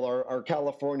example, our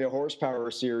California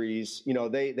Horsepower Series,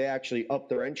 they actually upped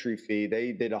their entry fee.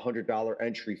 They did $100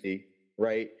 entry fee,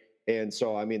 right? And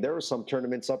so, I mean, there were some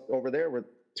tournaments up over there where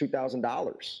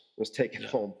 $2,000 was taken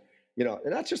home,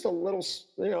 and that's just a little,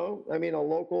 I mean, a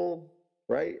local,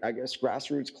 right? I guess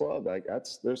grassroots club. Like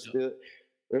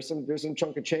there's some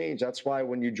chunk of change. That's why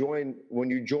when you join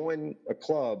a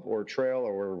club or a trail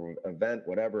or event,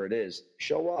 whatever it is,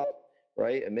 show up,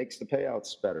 right? It makes the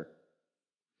payouts better.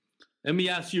 Let me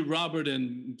ask you, Robert,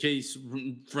 in case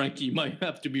Frankie might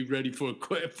have to be ready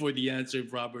for the answer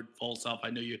if Robert falls off.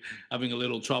 I know you're having a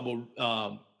little trouble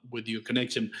with your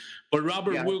connection. But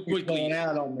Robert, real quickly,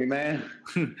 out on me, man.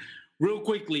 Real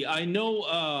quickly, I know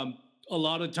a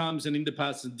lot of times, and in the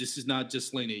past, and this is not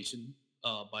just Slay Nation,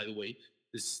 by the way.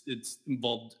 It's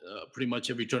involved pretty much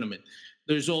every tournament.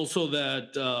 There's also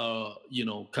that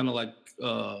kind of like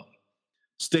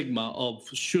stigma of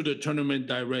should a tournament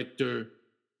director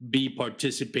be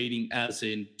participating as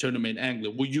a tournament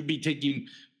angler? Will you be taking?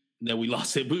 That we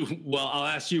lost it. Well, I'll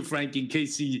ask you, Frank, in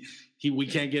case we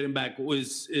can't get him back.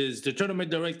 Is the tournament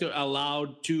director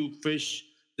allowed to fish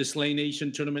the Slay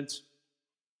Nation tournaments?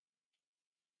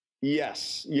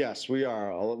 Yes, we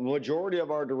are. A majority of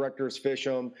our directors fish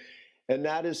them. And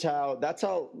that's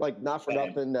how, like, not for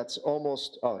nothing, that's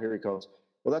almost, oh, here he comes.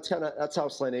 Well, that's how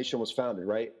Slay Nation was founded,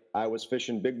 right? I was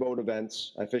fishing big boat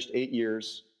events. I fished 8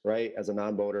 years, right, as a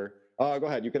non-boater. Go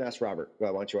ahead. You can ask Robert.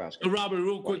 Why don't you ask him? Robert,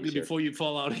 real quickly before you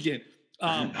fall out again.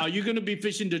 Are you going to be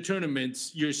fishing the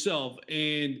tournaments yourself?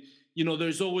 And,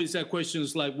 there's always that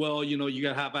questions like, well, you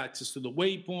got to have access to the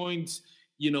waypoints.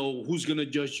 Who's going to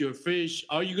judge your fish?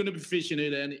 Are you going to be fishing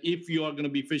it? And if you are going to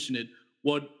be fishing it,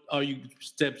 what are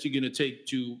steps you're going to take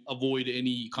to avoid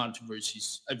any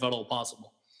controversies, if at all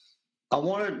possible?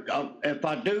 If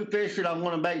I do fish it, I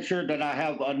want to make sure that I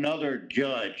have another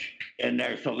judge in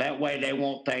there, so that way they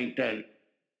won't think that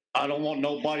I don't want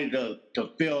nobody to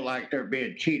feel like they're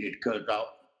being cheated, because I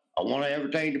want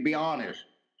everything to be honest.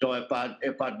 So if I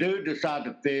do decide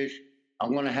to fish, I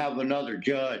want to have another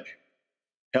judge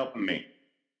helping me,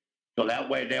 so that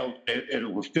way it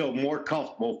will feel more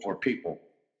comfortable for people.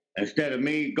 Instead of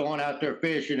me going out there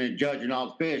fishing and judging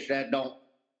all the fish,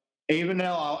 even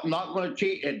though I'm not going to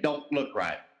cheat, it don't look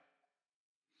right.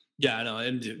 Yeah, I know.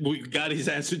 And we got his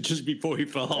answer just before he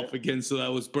fell off again, so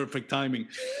that was perfect timing.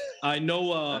 I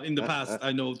know in the past,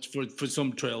 for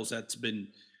some trails, that's been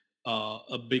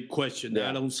a big question. Yeah.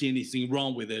 I don't see anything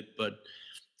wrong with it, but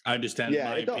I understand.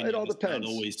 Yeah, it all depends.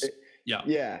 It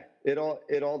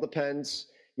all depends.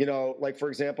 Like, for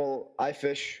example, I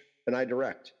fish and I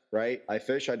direct. Right? I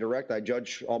fish, I direct, I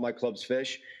judge all my clubs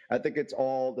fish. I think it's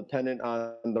all dependent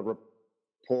on the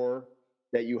rapport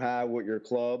that you have with your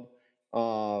club.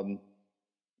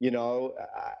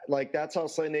 Like, that's how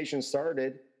Slay Nation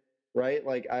started, right?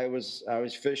 Like, I was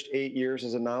fished 8 years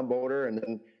as a non-boater, and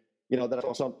then, then I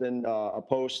saw something, a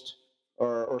post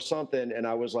or something, and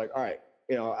I was like, all right,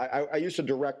 I used to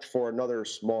direct for another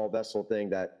small vessel thing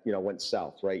that, went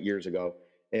south, right, years ago.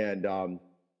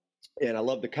 And I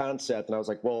love the concept. And I was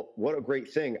like, well, what a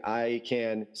great thing. I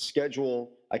can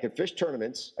fish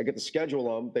tournaments. I get to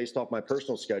schedule them based off my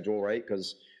personal schedule, right?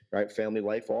 Because, right, family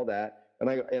life, all that. And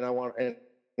I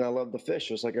love the fish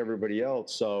just like everybody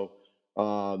else. So,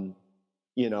 so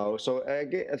I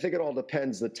think it all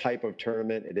depends the type of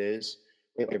tournament it is.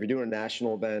 If you're doing a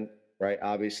national event, right,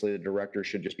 obviously the director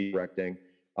should just be directing.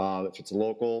 If it's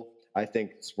local, I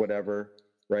think it's whatever.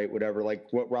 Right, whatever,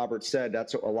 like what Robert said,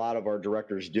 that's what a lot of our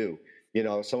directors do.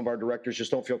 Some of our directors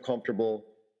just don't feel comfortable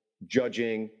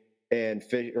judging and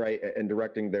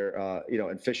directing their,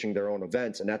 and fishing their own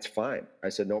events, and that's fine. I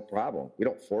said, no problem. We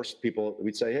don't force people.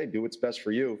 We'd say, hey, do what's best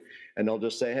for you, and they'll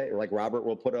just say, hey, like Robert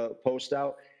will put a post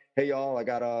out, hey y'all, I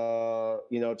got a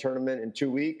tournament in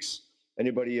 2 weeks.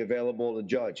 Anybody available to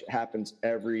judge? It happens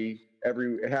every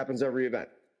event.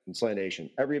 In Slay Nation,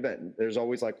 every event, there's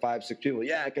always like 5-6 people.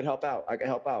 Yeah, I can help out.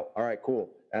 All right,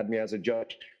 cool. Add me as a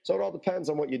judge. So it all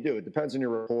depends on what you do. It depends on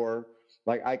your rapport.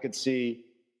 Like, I could see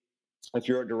if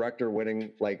you're a director winning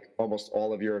like almost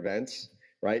all of your events,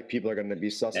 right? People are going to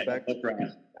be suspect.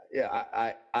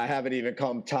 Yeah, I haven't even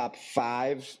come top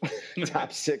 5,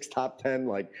 top 6, top 10.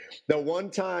 Like, the one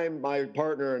time my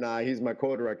partner and I, he's my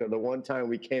co-director, the one time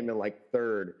we came in like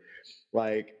 3rd,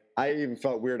 like, I even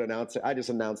felt weird announcing. I just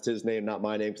announced his name, not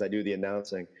my name, because I do the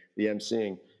announcing, the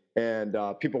emceeing, and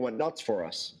people went nuts for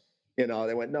us. They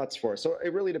went nuts for us. So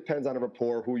it really depends on the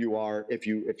rapport, who you are, if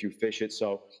you fish it.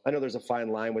 So I know there's a fine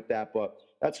line with that, but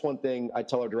that's one thing I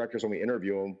tell our directors when we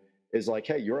interview them is like,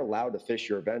 hey, you're allowed to fish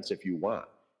your events if you want.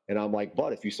 And I'm like,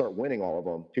 but if you start winning all of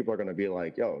them, people are going to be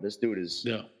like, yo, this dude is,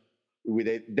 Yeah.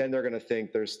 then they're going to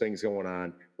think there's things going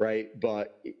on. Right.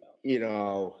 But, it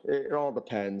all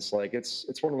depends. Like it's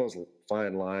one of those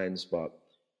fine lines, but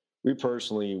we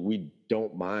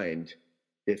don't mind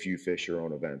if you fish your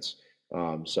own events.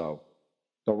 So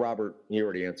Robert, he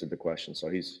already answered the question, so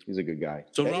he's a good guy.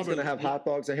 So and Robert, he's going to have hot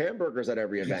dogs and hamburgers at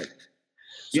every event.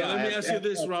 So let me ask you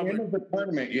this, Robert. At the end of the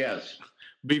tournament, yes.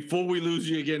 Before we lose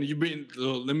you again,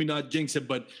 let me not jinx it,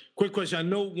 but quick question. I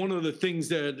know one of the things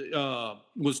that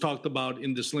was talked about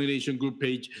in the Slay Nation group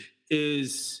page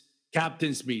is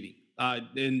captain's meeting.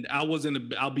 And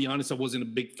I'll be honest, I wasn't a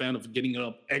big fan of getting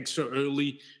up extra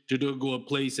early to go a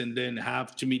place and then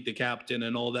have to meet the captain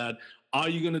and all that. Are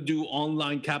you going to do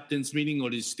online captain's meeting, or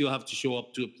do you still have to show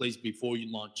up to a place before you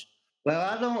launch?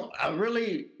 Well, I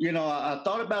really, I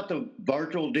thought about the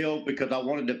virtual deal because I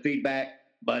wanted the feedback,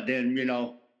 but then,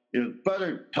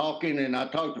 further talking, and I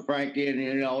talked to Frankie,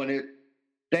 and,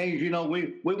 things,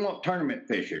 we want tournament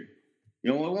fishing.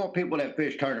 We want people that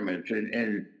fish tournaments,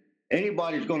 and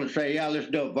anybody's going to say, yeah, let's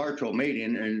do a virtual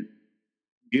meeting, and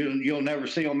you'll never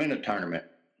see them in a tournament.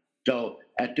 So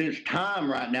at this time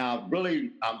right now,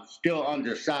 I'm still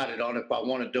undecided on if I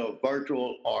want to do a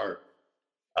virtual or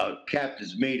a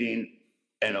captain's meeting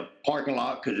in a parking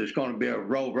lot, because it's going to be a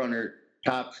Roadrunner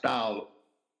type style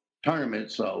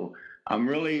tournament. So I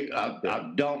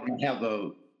don't have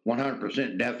a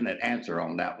 100% definite answer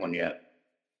on that one yet.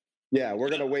 Yeah, we're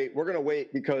gonna wait. We're gonna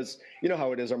wait because you know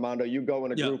how it is, Armando. You go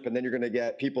in a group and then you're gonna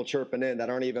get people chirping in that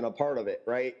aren't even a part of it,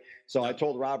 right? So I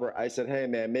told Robert, I said, hey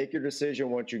man, make your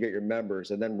decision once you get your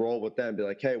members, and then roll with them. Be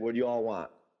like, hey, what do you all want,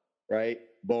 right?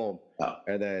 Boom,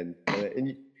 and then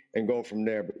go from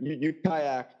there. But you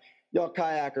kayak, y'all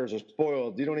kayakers are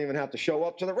spoiled. You don't even have to show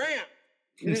up to the ramp.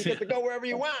 You just get to go wherever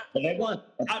you want. We're going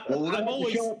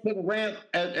to show up to the ramp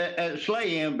at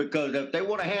Slay In, because if they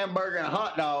want a hamburger and a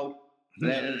hot dog,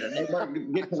 then they better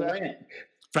get to the ramp.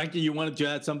 Frankie, you wanted to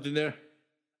add something there?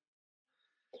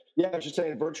 Yeah, I was just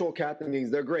saying, virtual captain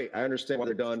meetings, they're great. I understand why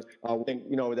they're done. One thing,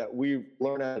 that we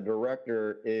learned as a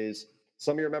director is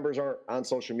some of your members aren't on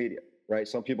social media, right?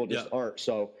 Some people just aren't.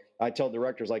 So I tell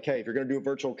directors, like, hey, if you're going to do a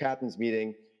virtual captain's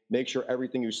meeting, make sure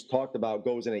everything you talked about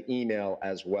goes in an email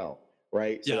as well,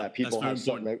 right? So that people have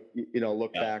something to,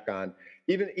 look back on.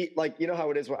 Even like,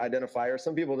 how it is with identifiers.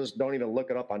 Some people just don't even look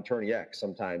it up on TourneyX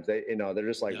sometimes. They, they're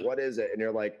just like, what is it? And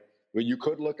you're like, well, you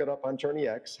could look it up on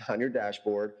TourneyX on your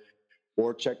dashboard,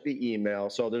 or check the email.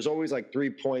 So there's always like 3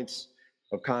 points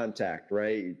of contact,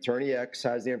 right? TourneyX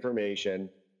has the information.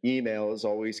 Email is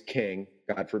always king,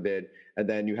 God forbid. And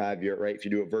then you have if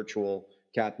you do a virtual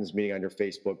captain's meeting on your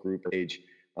Facebook group page,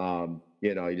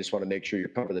 you just want to make sure you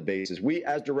cover the bases. We,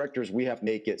 as directors, we have to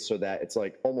make it so that it's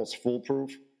like almost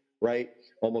foolproof, right?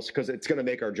 Almost, because it's going to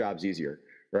make our jobs easier,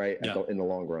 right? In the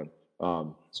long run.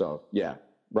 So yeah,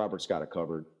 Robert's got it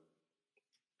covered.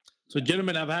 So,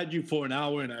 gentlemen, I've had you for an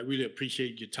hour, and I really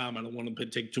appreciate your time. I don't want to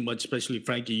take too much, especially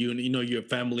Frankie. You're a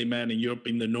family man, and you're up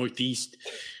in the Northeast,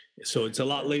 so it's a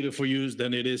lot later for you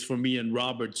than it is for me and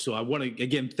Robert. So, I want to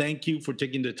again thank you for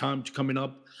taking the time to coming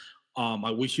up.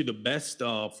 I wish you the best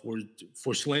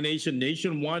for Slay Nation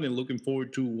nationwide, and looking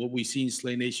forward to what we see in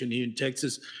Slay Nation here in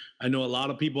Texas. I know a lot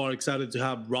of people are excited to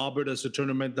have Robert as a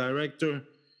tournament director.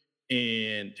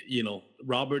 And,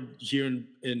 Robert here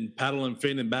in Paddle and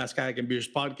Fin and Bass Kayak and Beers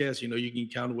podcast, you can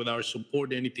count with our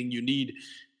support, anything you need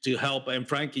to help. And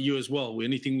Frankie, you as well.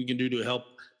 Anything we can do to help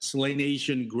Slay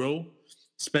Nation grow,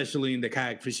 especially in the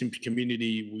kayak fishing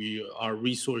community, our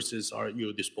resources are at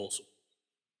your disposal.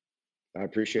 I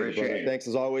appreciate it, brother. Thanks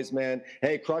as always, man.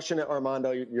 Hey, crushing it,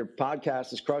 Armando. Your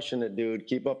podcast is crushing it, dude.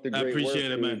 Keep up the great work. I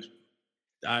appreciate it, man.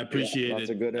 I appreciate it. Lots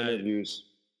of good interviews.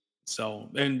 So,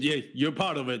 and yeah, you're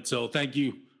part of it. So thank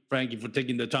you, Frankie, for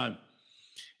taking the time.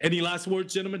 Any last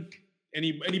words, gentlemen?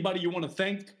 Anybody you want to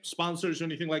thank, sponsors or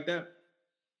anything like that?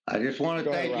 I just want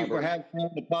to thank you for having me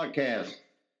on the podcast.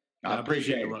 I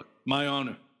appreciate it. My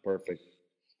honor. Perfect.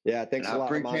 Yeah, thanks a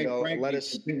lot, Armando. Let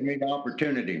us give me the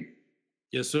opportunity.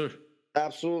 Yes, sir.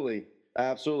 Absolutely.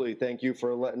 Thank you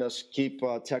for letting us keep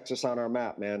Texas on our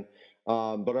map, man.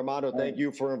 But Armando, thank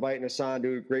you for inviting us on,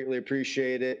 dude. Greatly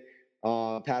appreciate it.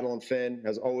 Paddle and Fin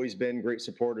has always been great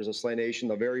supporters of Slay Nation.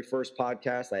 The very first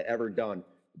podcast I ever done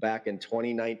back in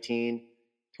 2018,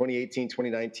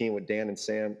 2019 with Dan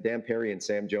Perry and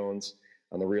Sam Jones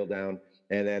on the Reel Down.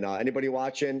 And then anybody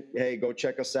watching, hey, go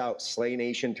check us out,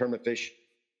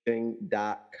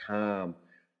 SlayNationTournamentFishing.com,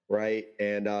 right?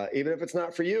 And even if it's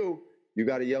not for you, you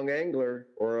got a young angler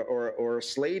or a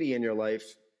Slady in your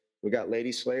life. We got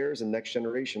Lady Slayers and Next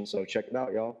Generation, so check it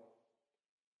out, y'all.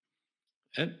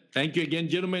 And thank you again,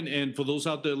 gentlemen. And for those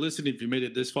out there listening, if you made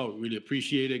it this far, we really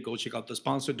appreciate it. Go check out the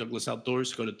sponsor, Douglas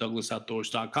Outdoors. Go to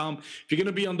douglasoutdoors.com. If you're going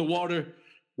to be on the water,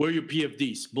 wear your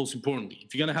PFDs, most importantly.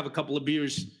 If you're going to have a couple of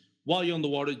beers while you're on the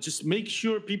water, just make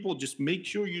sure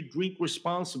you drink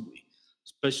responsibly,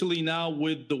 especially now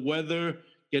with the weather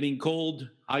getting cold.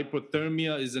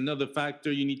 Hypothermia is another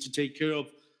factor you need to take care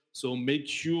of. So make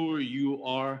sure you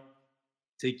are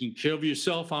taking care of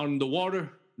yourself out in the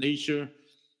water. Nature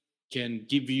can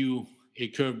give you a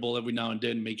curveball every now and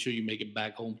then. Make sure you make it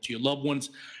back home to your loved ones.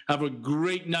 Have a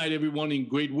great night, everyone, and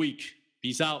great week.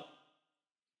 Peace out.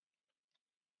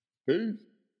 Peace.